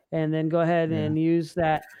acrylic and then go ahead and use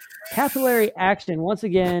that capillary action once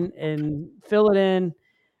again and fill it in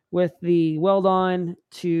with the weld on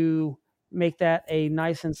to make that a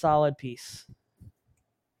nice and solid piece.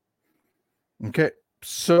 Okay.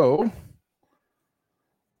 So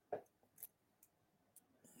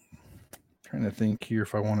trying to think here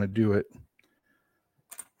if I want to do it.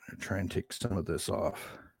 I'm try and take some of this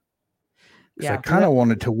off. Yeah, I kind of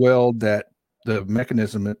wanted to weld the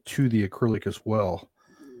mechanism to the acrylic as well,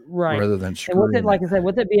 right? Rather than screwing it, like I said,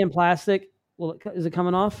 with it being plastic, is it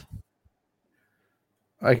coming off?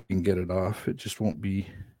 I can get it off. It just won't be.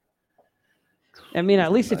 I mean,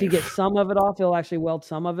 at least if you get some of it off, it'll actually weld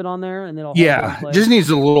some of it on there, and it'll. Yeah, it just needs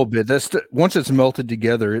a little bit. Once it's melted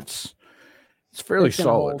together, it's fairly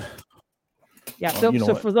solid. Yeah.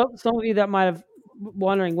 So for some of you that might have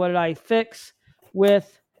wondering, what did I fix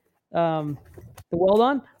with the weld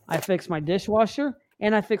on? I fixed my dishwasher,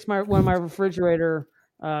 and I fixed one of my refrigerator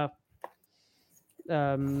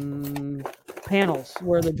panels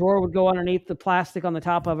where the drawer would go underneath. The plastic on the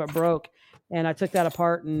top of it broke, and I took that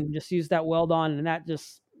apart and just used that weld on, and that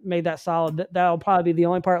just made that solid. That'll probably be the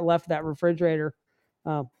only part left of that refrigerator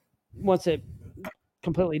once it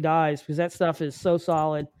completely dies, because that stuff is so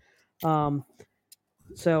solid.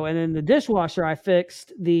 So, and then the dishwasher, I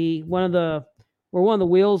fixed one of the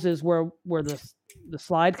wheels is where the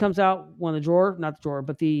slide comes out, not the drawer,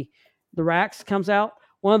 but the racks comes out.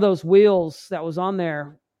 One of those wheels that was on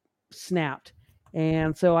there snapped.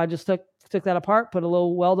 And so I just took that apart, put a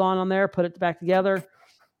little weld on there, put it back together,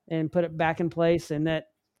 and put it back in place. And that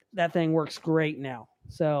thing works great now.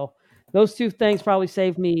 So those two things probably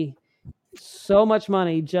saved me so much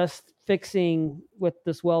money just fixing with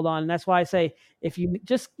this weld on. And that's why I say,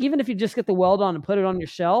 even if you just get the weld on and put it on your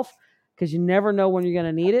shelf, because you never know when you're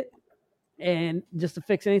going to need it. And just to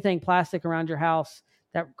fix anything plastic around your house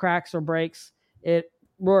that cracks or breaks, it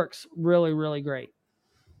works really, really great.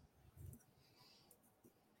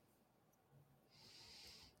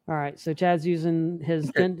 All right, so Chad's using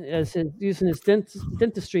his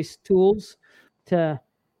dentistry tools to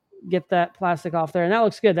get that plastic off there, and that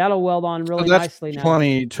looks good. That'll weld on really nicely now.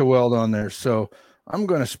 Plenty to weld on there. So I'm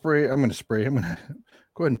going to spray. I'm going to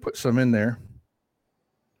go ahead and put some in there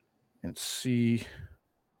and see.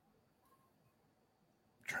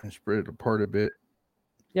 Trying to spread it apart a bit.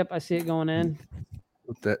 Yep, I see it going in.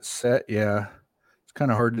 with that set. Yeah, it's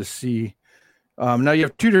kind of hard to see. Now you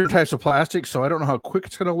have two different types of plastic, so I don't know how quick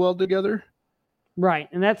it's going to weld together. Right,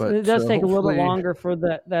 and it does take a little bit longer for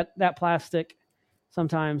that plastic.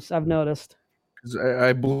 Sometimes I've noticed. 'Cause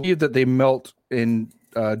I believe that they melt and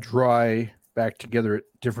dry back together at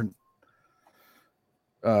different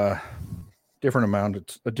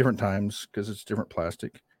amount at different times because it's different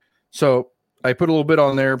plastic. So I put a little bit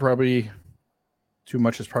on there. Probably too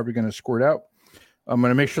much is probably going to squirt out. I'm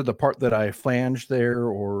going to make sure the part that I flanged there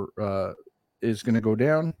or is going to go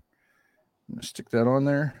down. I'm going to stick that on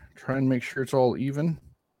there. Try and make sure it's all even.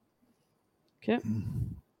 Okay.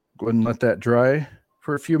 Go ahead and let that dry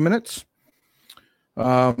for a few minutes.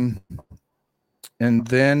 And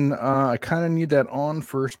then I kind of need that on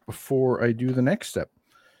first before I do the next step.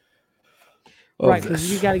 Right,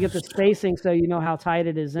 because you got to get the spacing so you know how tight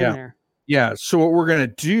it is in there. Yeah. So what we're going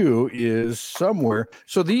to do is somewhere.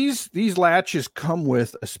 So these latches come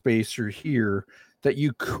with a spacer here that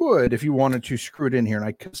you could, if you wanted to, screw it in here. And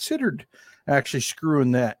I considered actually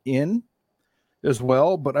screwing that in as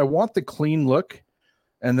well, but I want the clean look.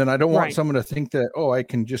 And then I don't want someone to think that, oh, I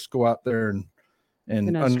can just go out there and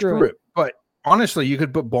unscrew it. But honestly, you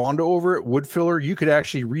could put Bondo over it, wood filler. You could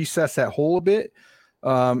actually recess that hole a bit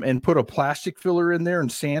and put a plastic filler in there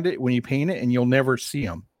and sand it when you paint it, and you'll never see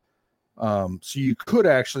them. So you could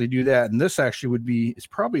actually do that. And this actually it's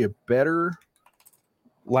probably a better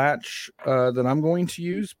latch that I'm going to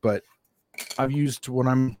use, but I've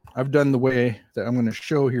done the way that I'm going to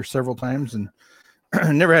show here several times and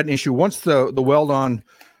never had an issue. Once it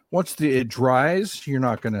dries, you're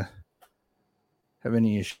not going to have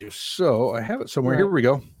any issues. So I have it somewhere. Here we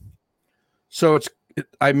go. So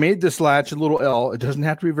I made this latch a little L. It doesn't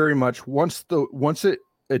have to be very much. Once it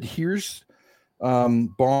adheres,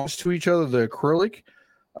 bonds to each other, the acrylic,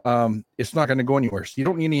 it's not going to go anywhere. So you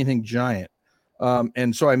don't need anything giant.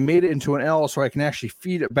 And so I made it into an L so I can actually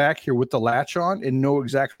feed it back here with the latch on and know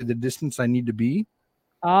exactly the distance I need to be.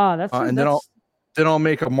 Then I'll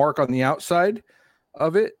make a mark on the outside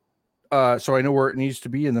of it, so I know where it needs to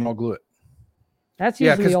be, and then I'll glue it. That's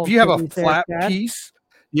usually because if you have a flat piece,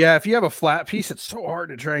 if you have a flat piece, it's so hard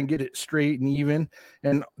to try and get it straight and even.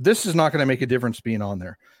 And this is not going to make a difference being on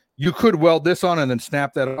there. You could weld this on and then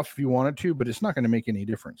snap that off if you wanted to, but it's not going to make any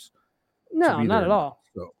difference. No, not at all.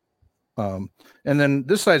 So, and then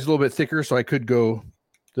this side's a little bit thicker, so I could go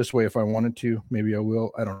this way if I wanted to. Maybe I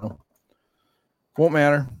will. I don't know. Won't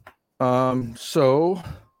matter. So I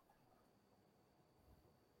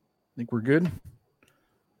think we're good.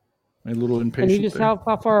 A little impatient. And you just how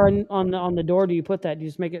far on the door do you put that? Do you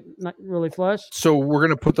just make it not really flush? So we're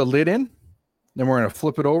gonna put the lid in, then we're gonna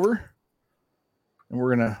flip it over, and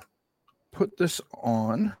we're gonna put this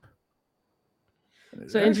on.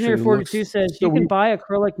 So Engineer 42 says you can buy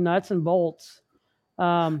acrylic nuts and bolts.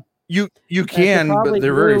 You can, but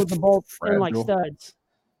they're very the bolts in like studs.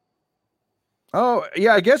 Oh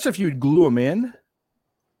yeah, I guess if you glue them in,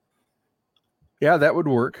 yeah, that would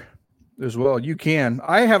work as well. You can.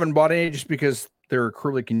 I haven't bought any just because they're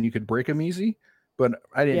acrylic and you could break them easy, but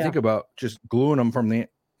I didn't think about just gluing them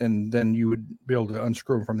and then you would be able to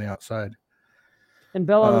unscrew them from the outside. And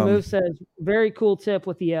Bella on the Move says, very cool tip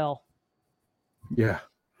with the L. Yeah.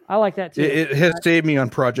 I like that too. It has saved me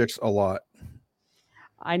on projects a lot.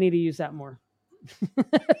 I need to use that more.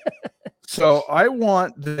 So I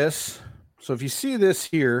want this. So if you see this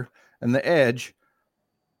here and the edge,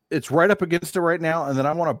 it's right up against it right now. And then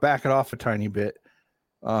I want to back it off a tiny bit.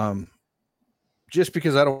 Just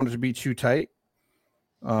because I don't want it to be too tight.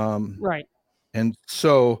 Right. And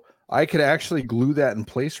so I could actually glue that in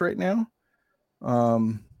place right now.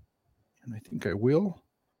 And I think I will.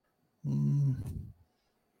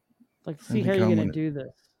 Like, see how you're going to do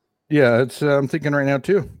this. Yeah, I'm thinking right now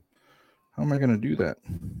too. How am I going to do that?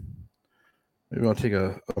 Maybe I'll take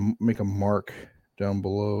make a mark down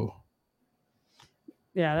below.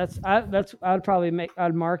 Yeah,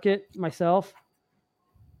 I'd mark it myself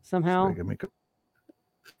somehow. So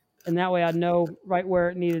and that way I'd know right where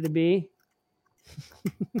it needed to be.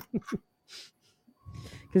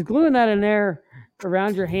 Because gluing that in there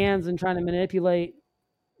around your hands and trying to manipulate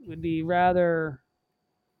would be rather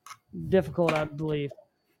difficult, I believe.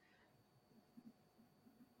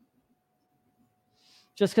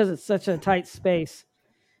 Just because it's such a tight space.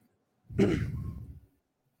 We're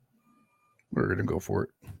going to go for it.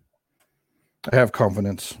 I have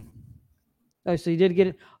confidence. Oh, so you did get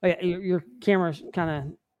it. Oh, yeah, your camera kind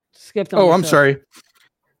of skipped on. Oh, I'm sorry.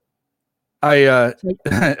 I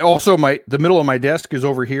also the middle of my desk is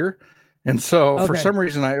over here. And so for some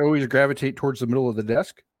reason, I always gravitate towards the middle of the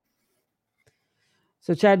desk.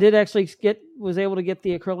 So Chad did actually was able to get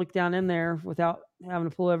the acrylic down in there without having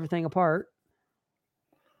to pull everything apart,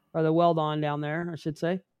 or the weld on down there, I should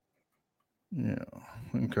say. Yeah,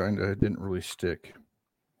 and kind of didn't really stick,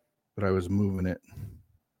 but I was moving it.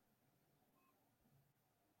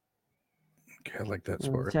 Okay, I like that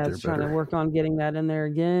spot right there Chad's trying better. to work on getting that in there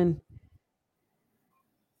again.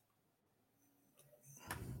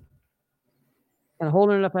 And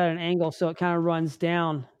holding it up at an angle so it kind of runs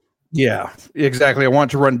down. Yeah, exactly. I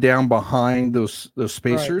want to run down behind those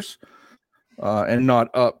spacers, and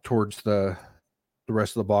not up towards the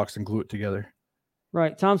rest of the box and glue it together.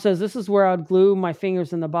 Right. Tom says this is where I'd glue my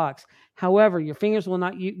fingers in the box. However, your fingers will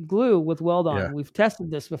not glue with weld on. Yeah. We've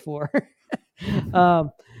tested this before.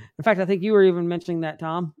 In fact, I think you were even mentioning that,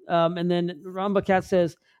 Tom. And then Ramba Cat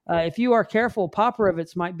says, if you are careful, pop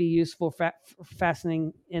rivets might be useful for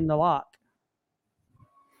fastening in the lock.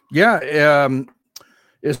 Yeah,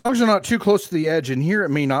 as long as they're not too close to the edge, and here it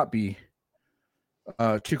may not be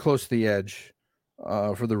too close to the edge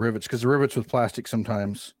for the rivets, because the rivets with plastic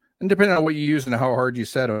sometimes, and depending on what you use and how hard you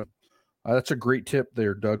set them, that's a great tip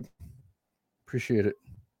there, Doug. Appreciate it.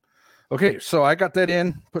 Okay, so I got that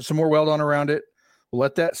in, put some more weld on around it. We'll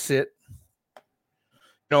let that sit.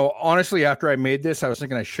 Honestly, after I made this, I was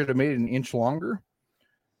thinking I should have made it an inch longer,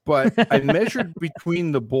 but I measured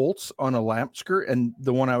between the bolts on a lamp skirt and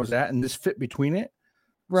the one I was at, and this fit between it.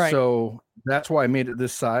 Right. So that's why I made it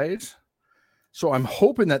this size. So I'm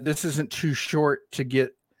hoping that this isn't too short to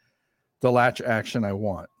get the latch action I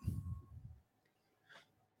want.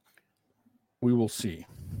 We will see.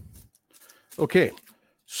 Okay,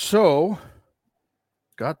 so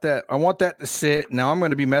got that. I want that to sit. Now I'm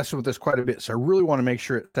going to be messing with this quite a bit, so I really want to make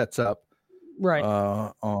sure it sets up right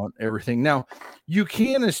on everything. Now, you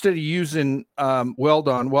can, instead of using weld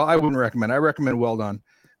on, well, I wouldn't recommend. I recommend weld on,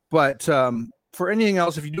 but for anything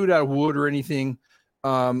else, if you do it out of wood or anything,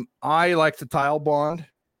 I like the Tile Bond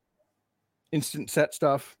instant set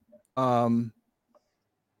stuff. And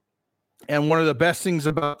one of the best things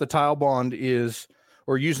about the Tile Bond is,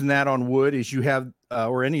 or using that on wood, is you have,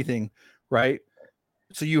 or anything, right?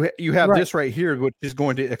 So you have right. this right here, which is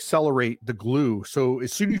going to accelerate the glue. So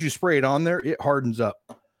as soon as you spray it on there, it hardens up.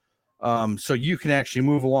 So you can actually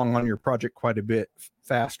move along on your project quite a bit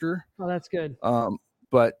faster. Oh, that's good.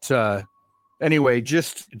 But anyway,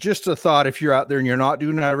 just a thought, if you're out there and you're not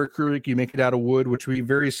doing it out of acrylic, you make it out of wood, which would be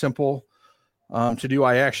very simple to do.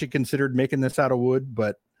 I actually considered making this out of wood,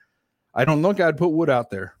 but I don't think I'd put wood out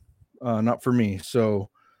there. Not for me. So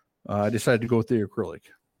I decided to go with the acrylic.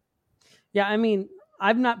 Yeah, I mean,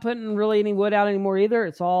 I'm not putting really any wood out anymore either.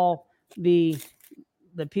 It's all the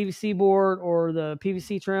PVC board or the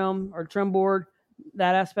PVC trim or trim board,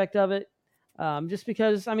 that aspect of it. Just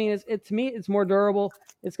because, I mean, it's to me, it's more durable.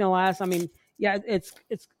 It's going to last. I mean, yeah, it's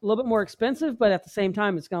a little bit more expensive, but at the same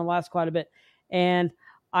time, it's going to last quite a bit. And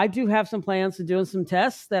I do have some plans to doing some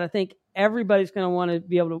tests that I think everybody's going to want to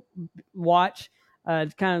be able to watch,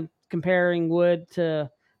 kind of comparing wood to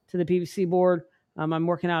the PVC board. I'm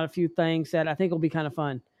working out a few things that I think will be kind of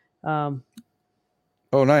fun. Oh,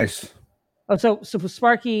 nice. Oh, so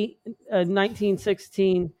Sparky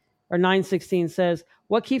 1916 or 916 says,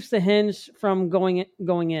 "What keeps the hinge from going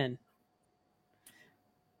in?"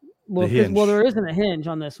 Well, there isn't a hinge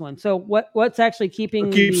on this one. So what's actually keeping?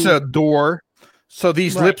 It keeps a door. So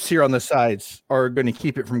these Right. lips here on the sides are going to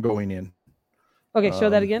keep it from going in. Okay, show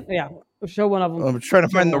that again. Yeah, show one of them. I'm trying to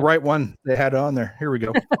find the right one they had on there. Here we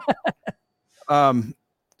go.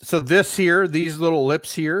 So this here, these little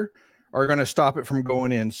lips here are going to stop it from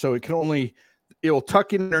going in. So it will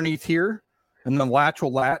tuck in underneath here, and the latch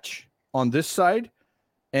will latch on this side,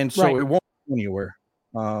 and so it won't go anywhere.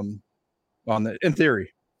 In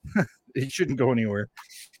theory, it shouldn't go anywhere.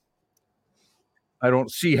 I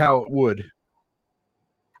don't see how it would.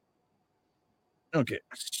 Okay,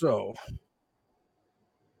 so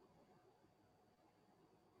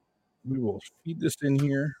we will feed this in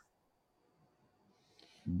here.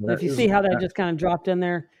 If you see how that just kind of dropped in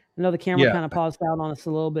there, I know the camera kind of paused out on us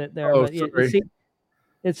a little bit there, but you see,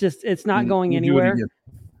 it's not going anywhere.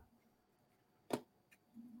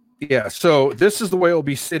 Yeah, so this is the way it'll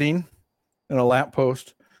be sitting in a lamp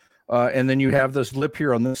post, and then you have this lip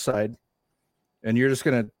here on this side, and you're just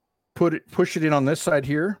going to push it in on this side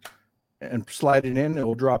here, and slide it in. It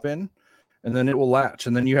will drop in, and then it will latch,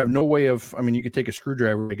 and then you have no way of. I mean, you could take a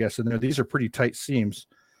screwdriver, I guess, in there. These are pretty tight seams.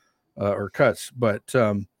 Or cuts, but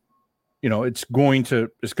it's going to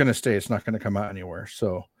stay. It's not going to come out anywhere.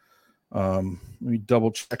 So let me double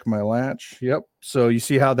check my latch. Yep. So you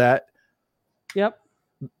see how that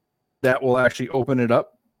will actually open it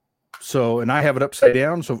up. So, and I have it upside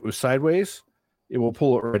down. So if it was sideways, it will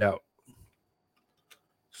pull it right out.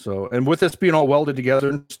 So, and with this being all welded together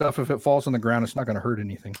and stuff, if it falls on the ground, it's not going to hurt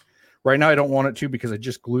anything. Right now, I don't want it to because I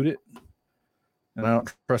just glued it, and I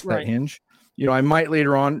don't trust that hinge. You know, I might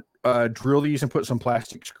later on drill these and put some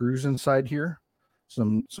plastic screws inside here,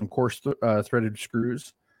 some coarse threaded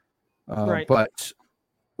screws. But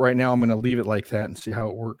right now, I'm going to leave it like that and see how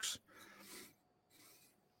it works.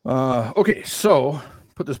 Okay, so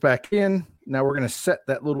put this back in. Now we're going to set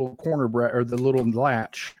that little corner or the little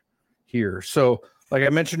latch here. So, like I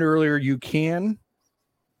mentioned earlier, you can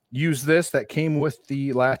use this that came with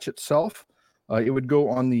the latch itself. It would go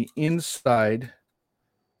on the inside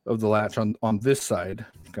of the latch on this side.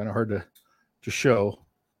 Kind of hard to show.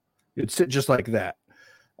 It'd sit just like that.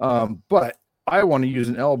 But I want to use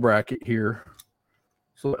an L bracket here.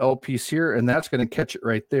 So L piece here, and that's going to catch it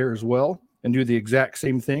right there as well and do the exact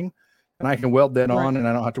same thing. And I can weld that on, and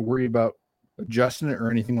I don't have to worry about adjusting it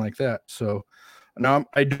or anything like that. So now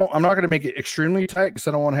I'm not going to make it extremely tight because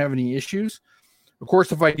I don't want to have any issues. Of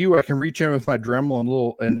course, if I do, I can reach in with my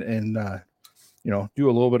Dremel and you know, do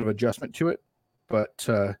a little bit of adjustment to it. But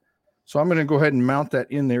so I'm going to go ahead and mount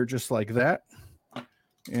that in there just like that.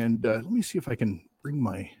 And let me see if I can bring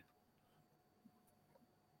my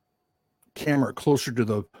camera closer to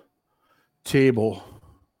the table.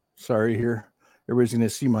 Sorry here. Everybody's going to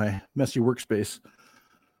see my messy workspace.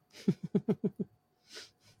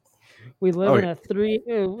 We live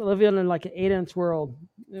in like an 8-inch world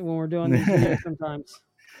when we're doing these videos sometimes.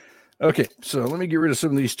 Okay, so let me get rid of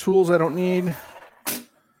some of these tools I don't need.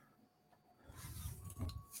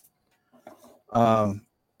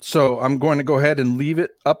 So I'm going to go ahead and leave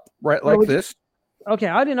it up right like this. Okay,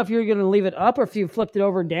 I didn't know if you were going to leave it up or if you flipped it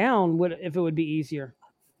over down, if it would be easier.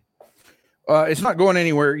 It's not going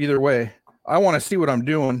anywhere either way. I want to see what I'm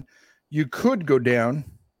doing. You could go down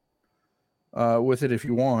with it if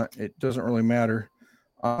you want. It doesn't really matter.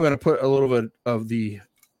 I'm going to put a little bit of the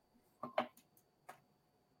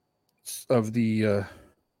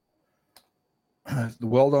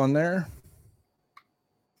weld on there.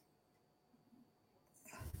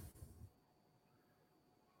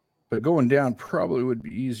 But going down probably would be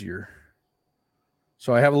easier.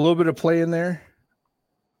 So I have a little bit of play in there.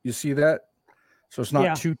 You see that? So it's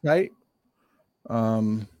not too tight. It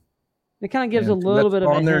kind of gives a little bit of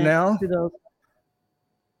on there hint now. to those.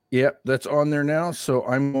 Yep, that's on there now. So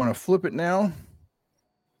I'm going to flip it now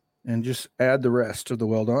and just add the rest of the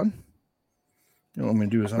weld on. You know what I'm going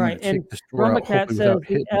to do is I'm going to take this drawer out. Cat says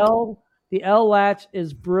the L latch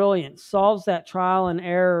is brilliant. Solves that trial and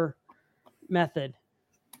error method.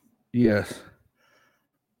 Yes.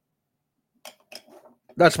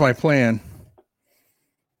 That's my plan.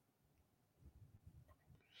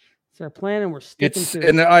 It's our plan, and we're sticking to it.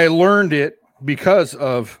 And I learned it because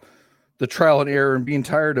of the trial and error and being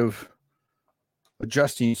tired of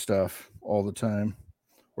adjusting stuff all the time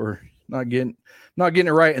or not getting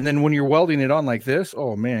it right. And then when you're welding it on like this,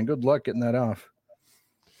 oh man, good luck getting that off.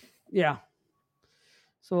 Yeah.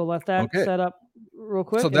 So we'll let that set up real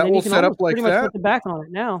quick. So that will set up like that. Pretty much put the back on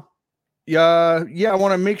it now. Yeah. I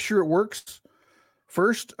want to make sure it works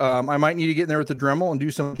first. I might need to get in there with the Dremel and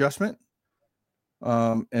do some adjustment.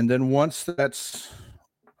 And then once it's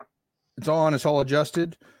on, it's all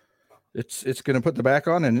adjusted. It's going to put the back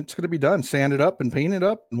on and it's going to be done. Sand it up and paint it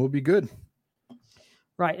up and we'll be good.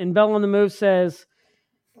 Right. And Bell on the Move says,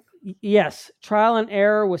 yes, trial and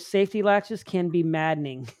error with safety latches can be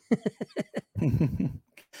maddening.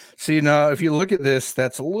 See, now if you look at this,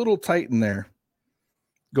 that's a little tight in there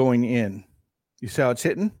going in. You see how it's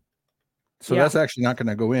hitting? So that's actually not going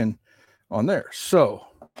to go in on there. So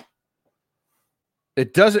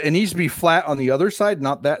it needs to be flat on the other side,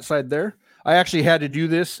 not that side there. I actually had to do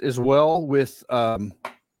this as well with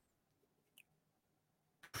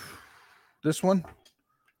this one.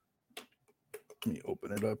 Let me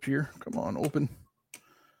open it up here. Come on, open.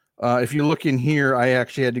 If you look in here, I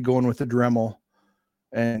actually had to go in with the Dremel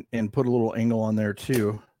and put a little angle on there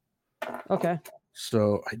too. Okay.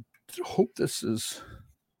 So I hope this is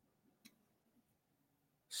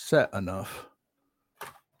set enough.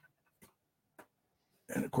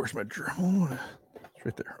 And of course my Dremel, it's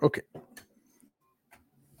right there. Okay.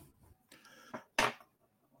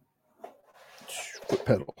 Foot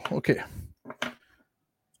pedal. Okay.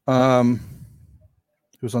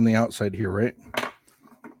 It was on the outside here, right?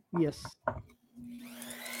 Yes.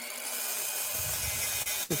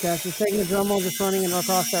 Okay, just taking the Dremel, just running it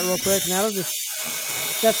across that real quick. Now it'll just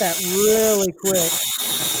set that really quick.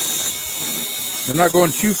 I'm not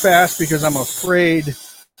going too fast because I'm afraid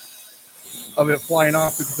of it flying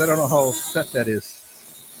off because I don't know how set that is.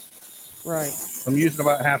 Right. I'm using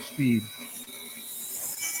about half speed.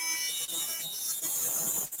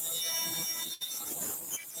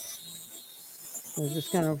 So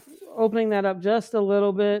just kind of opening that up just a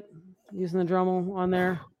little bit, using the Dremel on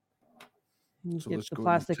there. So Get let's the go ahead and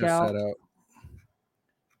plastic test out. that out.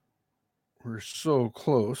 We're so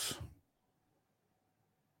close.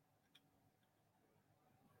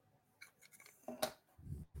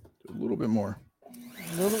 A little bit more.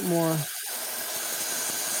 A little bit more.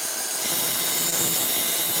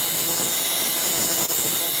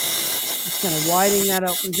 Just kind of widening that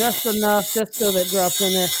up just enough, just so that it drops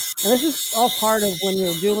in there. And this is all part of when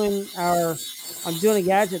you're doing I'm doing a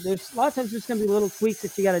gadget. There's a lot of times there's going to be little tweaks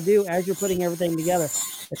that you got to do as you're putting everything together,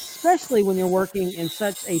 especially when you're working in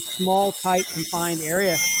such a small, tight, confined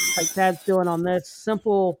area like Tad's doing on this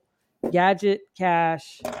simple gadget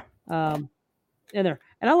cache in there.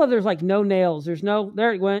 And I love there's like no nails.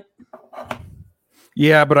 There it went.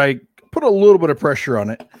 Yeah, but I put a little bit of pressure on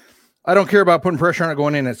it. I don't care about putting pressure on it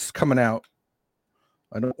going in. It's coming out.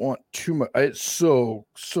 I don't want too much. It's so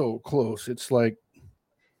close. It's like.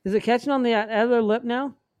 Is it catching on the other lip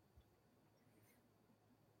now?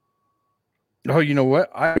 Oh, you know what?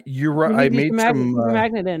 You're right. I made some. Keep your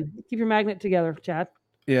magnet in. Keep your magnet together, Chad.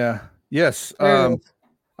 Yeah. Yes. I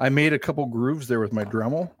made a couple grooves there with my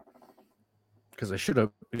Dremel because I should have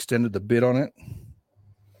extended the bit on it.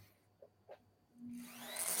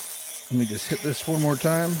 Let me just hit this one more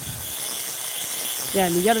time. Yeah,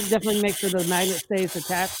 and you got to definitely make sure the magnet stays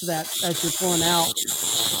attached to that as you're pulling out.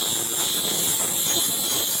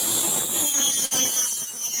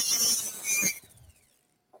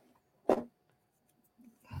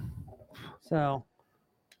 So.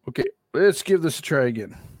 Okay, let's give this a try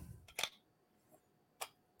again.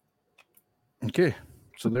 Okay,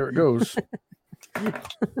 so there it goes.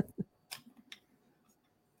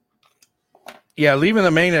 Yeah, leaving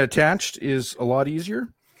the magnet attached is a lot easier.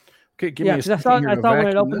 Okay, give me a second. I thought when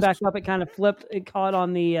it opened back up, it kind of flipped. It caught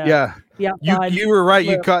on the the outside. You were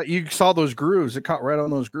right. Flip. You saw those grooves. It caught right on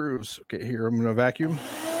those grooves. Okay, here I'm going to vacuum.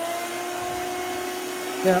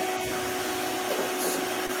 Yeah.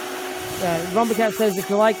 Rumblecat says if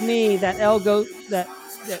you're like me, that L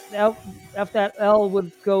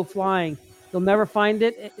would go flying. You'll never find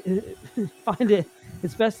it.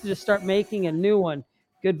 It's best to just start making a new one.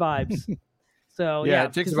 Good vibes. So yeah,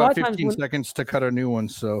 it takes about 15 seconds to cut a new one.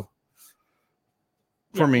 So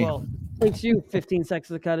for me, well, it takes you 15 seconds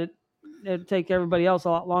to cut it. It'd take everybody else a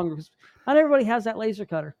lot longer because not everybody has that laser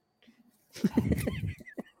cutter.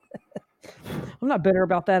 I'm not bitter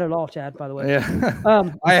about that at all, Chad, by the way.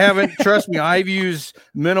 Yeah. I haven't. Trust me, I've used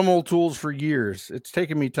minimal tools for years. It's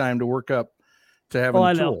taken me time to work up to having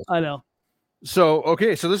tools. I know. So,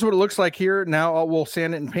 okay. So this is what it looks like here. Now we'll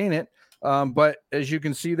sand it and paint it. But as you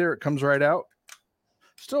can see there, it comes right out.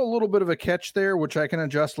 Still a little bit of a catch there, which I can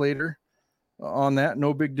adjust later on that.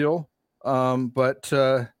 No big deal. But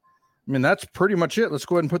I mean, that's pretty much it. Let's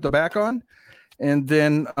go ahead and put the back on. And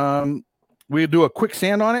then we'll do a quick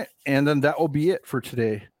sand on it. And then that will be it for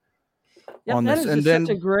today. Yep, on this. And then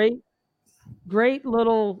such a great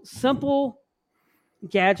little simple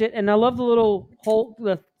gadget. And I love the little hole,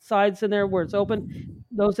 the sides in there where it's open.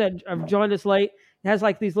 Those that have joined us late, it has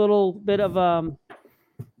like these little bit of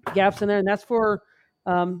gaps in there. And that's for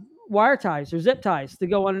wire ties or zip ties to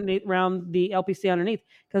go underneath around the LPC underneath,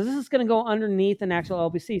 because this is going to go underneath an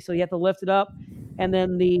actual LPC. So you have to lift it up, and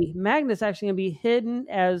then the magnet's actually going to be hidden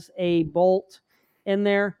as a bolt in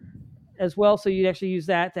there as well. So you'd actually use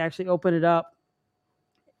that to actually open it up.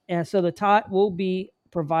 And so the tie will be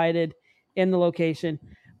provided in the location.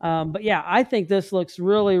 But yeah, I think this looks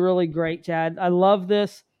really, really great, Chad. I love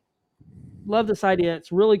this. Love this idea.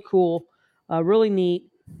 It's really cool, really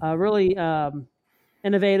neat, really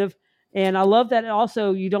innovative. And I love that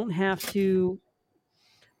also you don't have to,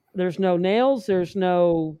 there's no nails, there's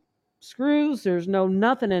no screws, there's no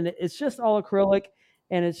nothing in it. It's just all acrylic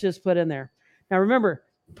and it's just put in there. Now remember,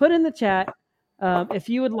 put in the chat if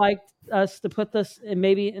you would like us to put this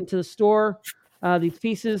maybe into the store, these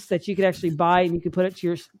pieces that you could actually buy and you could put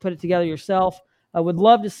it together yourself. I would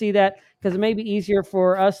love to see that, because it may be easier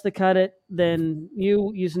for us to cut it than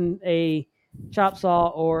you using a chop saw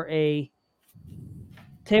or a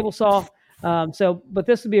table saw. But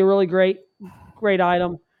this would be a really great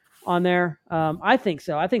item on there. I think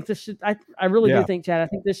so. I think this should, I really do think, Chad, I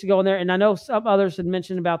think this should go in there. And I know some others had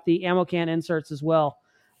mentioned about the ammo can inserts as well.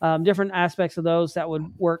 Different aspects of those that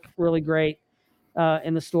would work really great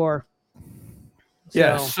in the store.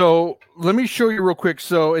 Yeah. So let me show you real quick.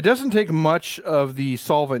 So it doesn't take much of the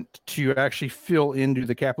solvent to actually fill into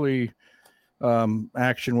the capillary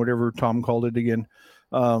action, whatever Tom called it again.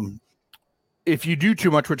 If you do too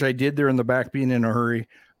much, which I did there in the back, being in a hurry,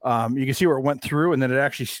 you can see where it went through, and then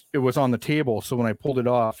it was on the table. So when I pulled it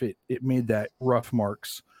off, it made that rough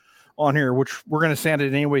marks on here, which we're going to sand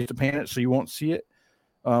it anyways to paint it so you won't see it.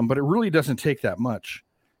 But it really doesn't take that much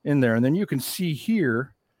in there. And then you can see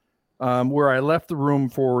here where I left the room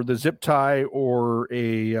for the zip tie or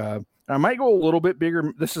I might go a little bit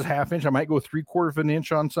bigger. This is 1/2 inch. I might go 3/4 of an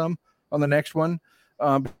inch on the next one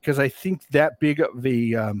because I think that big of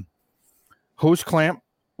the hose clamp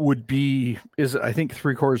is I think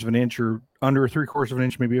 3/4 of an inch or under 3/4 of an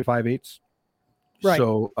inch, maybe a 5/8. Right.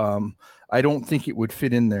 So I don't think it would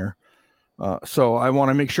fit in there. So I want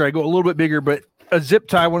to make sure I go a little bit bigger, but a zip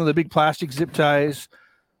tie, one of the big plastic zip ties.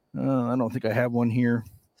 I don't think I have one here.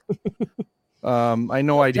 I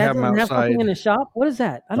know I have them Have outside. something in the shop. What is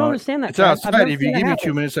that? I don't understand that. It's Chad. outside. If you give me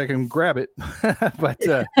 2 minutes, I can grab it. But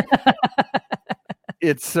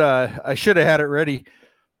it's I should have had it ready.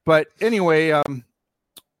 But anyway, that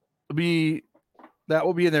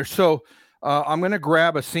will be in there. So I'm gonna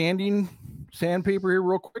grab a sandpaper here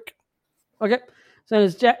real quick. Okay. So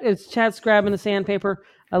it's Chad's grabbing the sandpaper.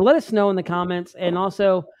 Let us know in the comments, and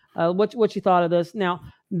also what you thought of this. Now,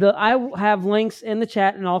 I have links in the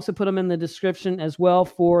chat, and also put them in the description as well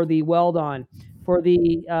for the weld on, for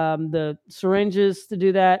the syringes to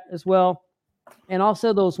do that as well, and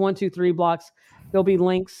also those 1, 2, 3 blocks. There'll be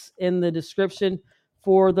links in the description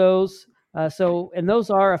for those. And those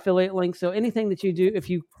are affiliate links. So anything that you do, if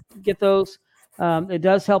you get those, it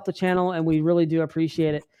does help the channel, and we really do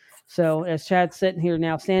appreciate it. So as Chad's sitting here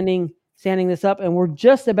now, sanding this up, and we're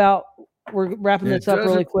wrapping this up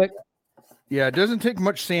really quick. Yeah, it doesn't take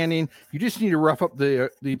much sanding. You just need to rough up the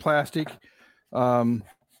plastic, and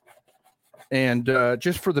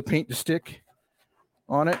just for the paint to stick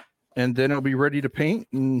on it, and then it'll be ready to paint,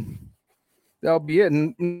 and that'll be it.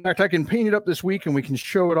 And in fact, I can paint it up this week, and we can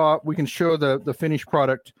show it off. We can show the finished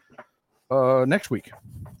product next week.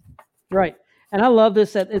 Right, and I love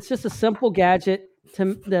this. That it's just a simple gadget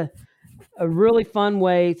a really fun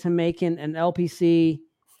way to make an LPC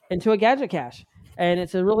into a gadget cache, and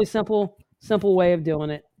it's a really simple way of doing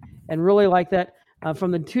it, and really like that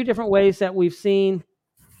from the 2 different ways that we've seen.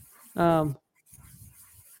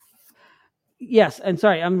 Yes, and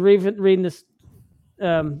sorry, I'm reading this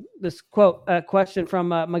quote question from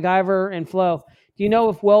MacGyver and Flo. Do you know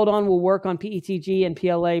if Weld-On will work on PETG and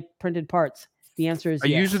PLA printed parts? The answer is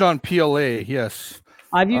yes. I use it on PLA. Yes,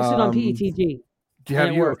 I've used it on PETG.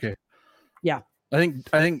 Have you? Okay. Yeah. I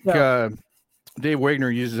think Dave Wagner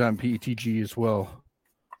uses it on PETG as well.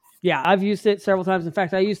 Yeah, I've used it several times. In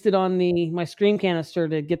fact, I used it on my screen canister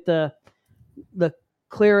to get the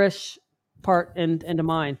clearish part into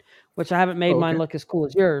mine, which I haven't made mine look as cool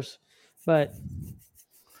as yours. But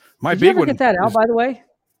did you ever get that out, by the way?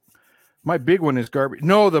 My big one is garbage.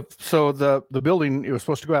 No, the building it was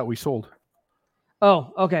supposed to go out, we sold.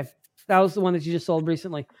 Oh, okay. That was the one that you just sold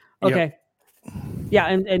recently. Okay. Yep. Yeah,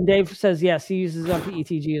 and Dave says yes, he uses it on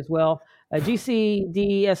PETG as well.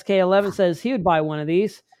 GCDSK11 says he would buy one of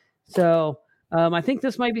these. So I think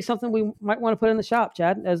this might be something we might want to put in the shop,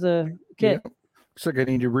 Chad, as a kit. Yeah. Looks like I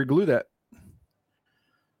need to reglue that.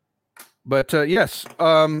 But yes,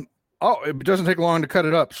 it doesn't take long to cut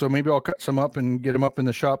it up. So maybe I'll cut some up and get them up in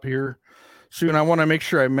the shop here soon. I want to make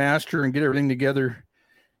sure I master and get everything together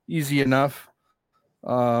easy enough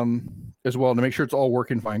as well to make sure it's all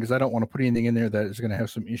working fine, because I don't want to put anything in there that is going to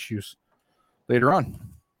have some issues later on.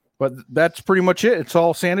 But that's pretty much it. It's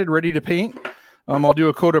all sanded, ready to paint. I'll do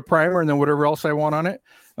a coat of primer and then whatever else I want on it.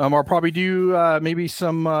 I'll probably do maybe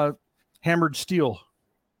some hammered steel.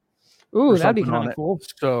 Ooh, that'd be kind of cool.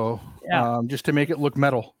 So just to make it look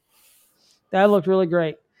metal. That looked really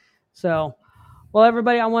great. So, well,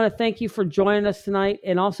 everybody, I want to thank you for joining us tonight.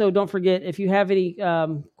 And also, don't forget, if you have any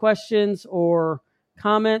questions or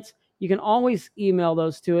comments, you can always email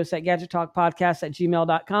those to us at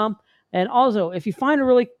gadgettalkpodcast@gmail.com. And also, if you find a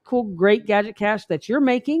really cool, great gadget cache that you're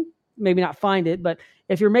making, maybe not find it, but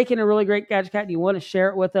if you're making a really great gadget cache and you want to share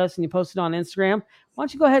it with us and you post it on Instagram, why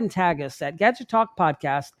don't you go ahead and tag us at Gadget Talk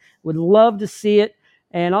Podcast. Would love to see it.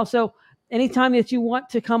 And also, anytime that you want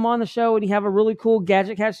to come on the show and you have a really cool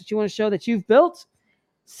gadget cache that you want to show that you've built,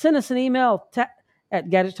 send us an email at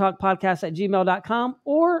gadgettalkpodcast@gmail.com.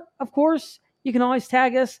 Or, of course, you can always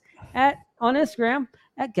tag us on Instagram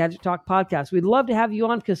at Gadget Talk Podcast. We'd love to have you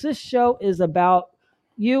on because this show is about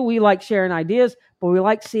you. We like sharing ideas, but we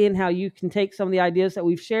like seeing how you can take some of the ideas that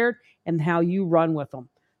we've shared and how you run with them.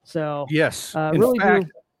 So yes, really in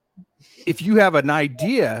fact, if you have an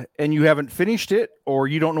idea and you haven't finished it or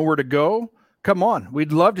you don't know where to go, come on.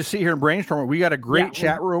 We'd love to sit here and brainstorm. We got a great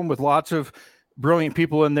chat room with lots of brilliant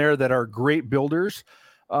people in there that are great builders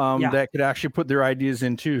that could actually put their ideas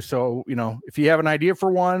in too. So, if you have an idea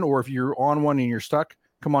for one, or if you're on one and you're stuck,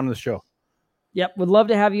 come on to the show. Yep. Would love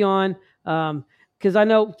to have you on. because I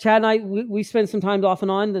know Chad and I, we spend some time off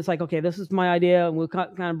and on. It's like, okay, this is my idea, and we'll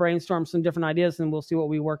kind of brainstorm some different ideas, and we'll see what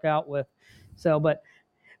we work out with. So, but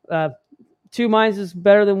 2 minds is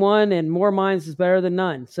better than 1, and more minds is better than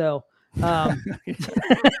none. So,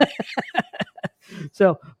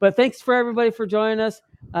 but thanks for everybody for joining us.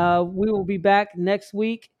 We will be back next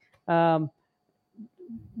week. We'll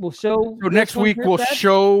show. So next week we'll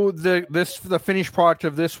show the finished product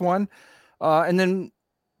of this one, and then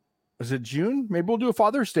is it June? Maybe we'll do a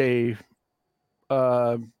Father's Day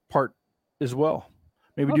part as well.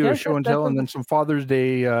 Maybe do a show and tell, and then some Father's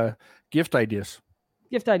Day gift ideas.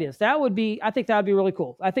 Gift ideas. I think that would be really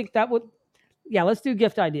cool. I think that would. Yeah, let's do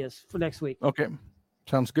gift ideas for next week. Okay,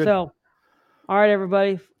 sounds good. So, all right,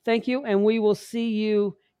 everybody. Thank you, and we will see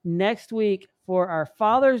you next week for our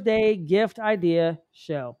Father's Day gift idea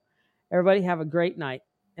show. Everybody have a great night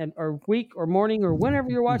or week or morning or whenever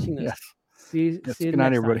you're watching this. Yes. See you Good night,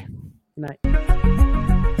 next everybody. time. Good night.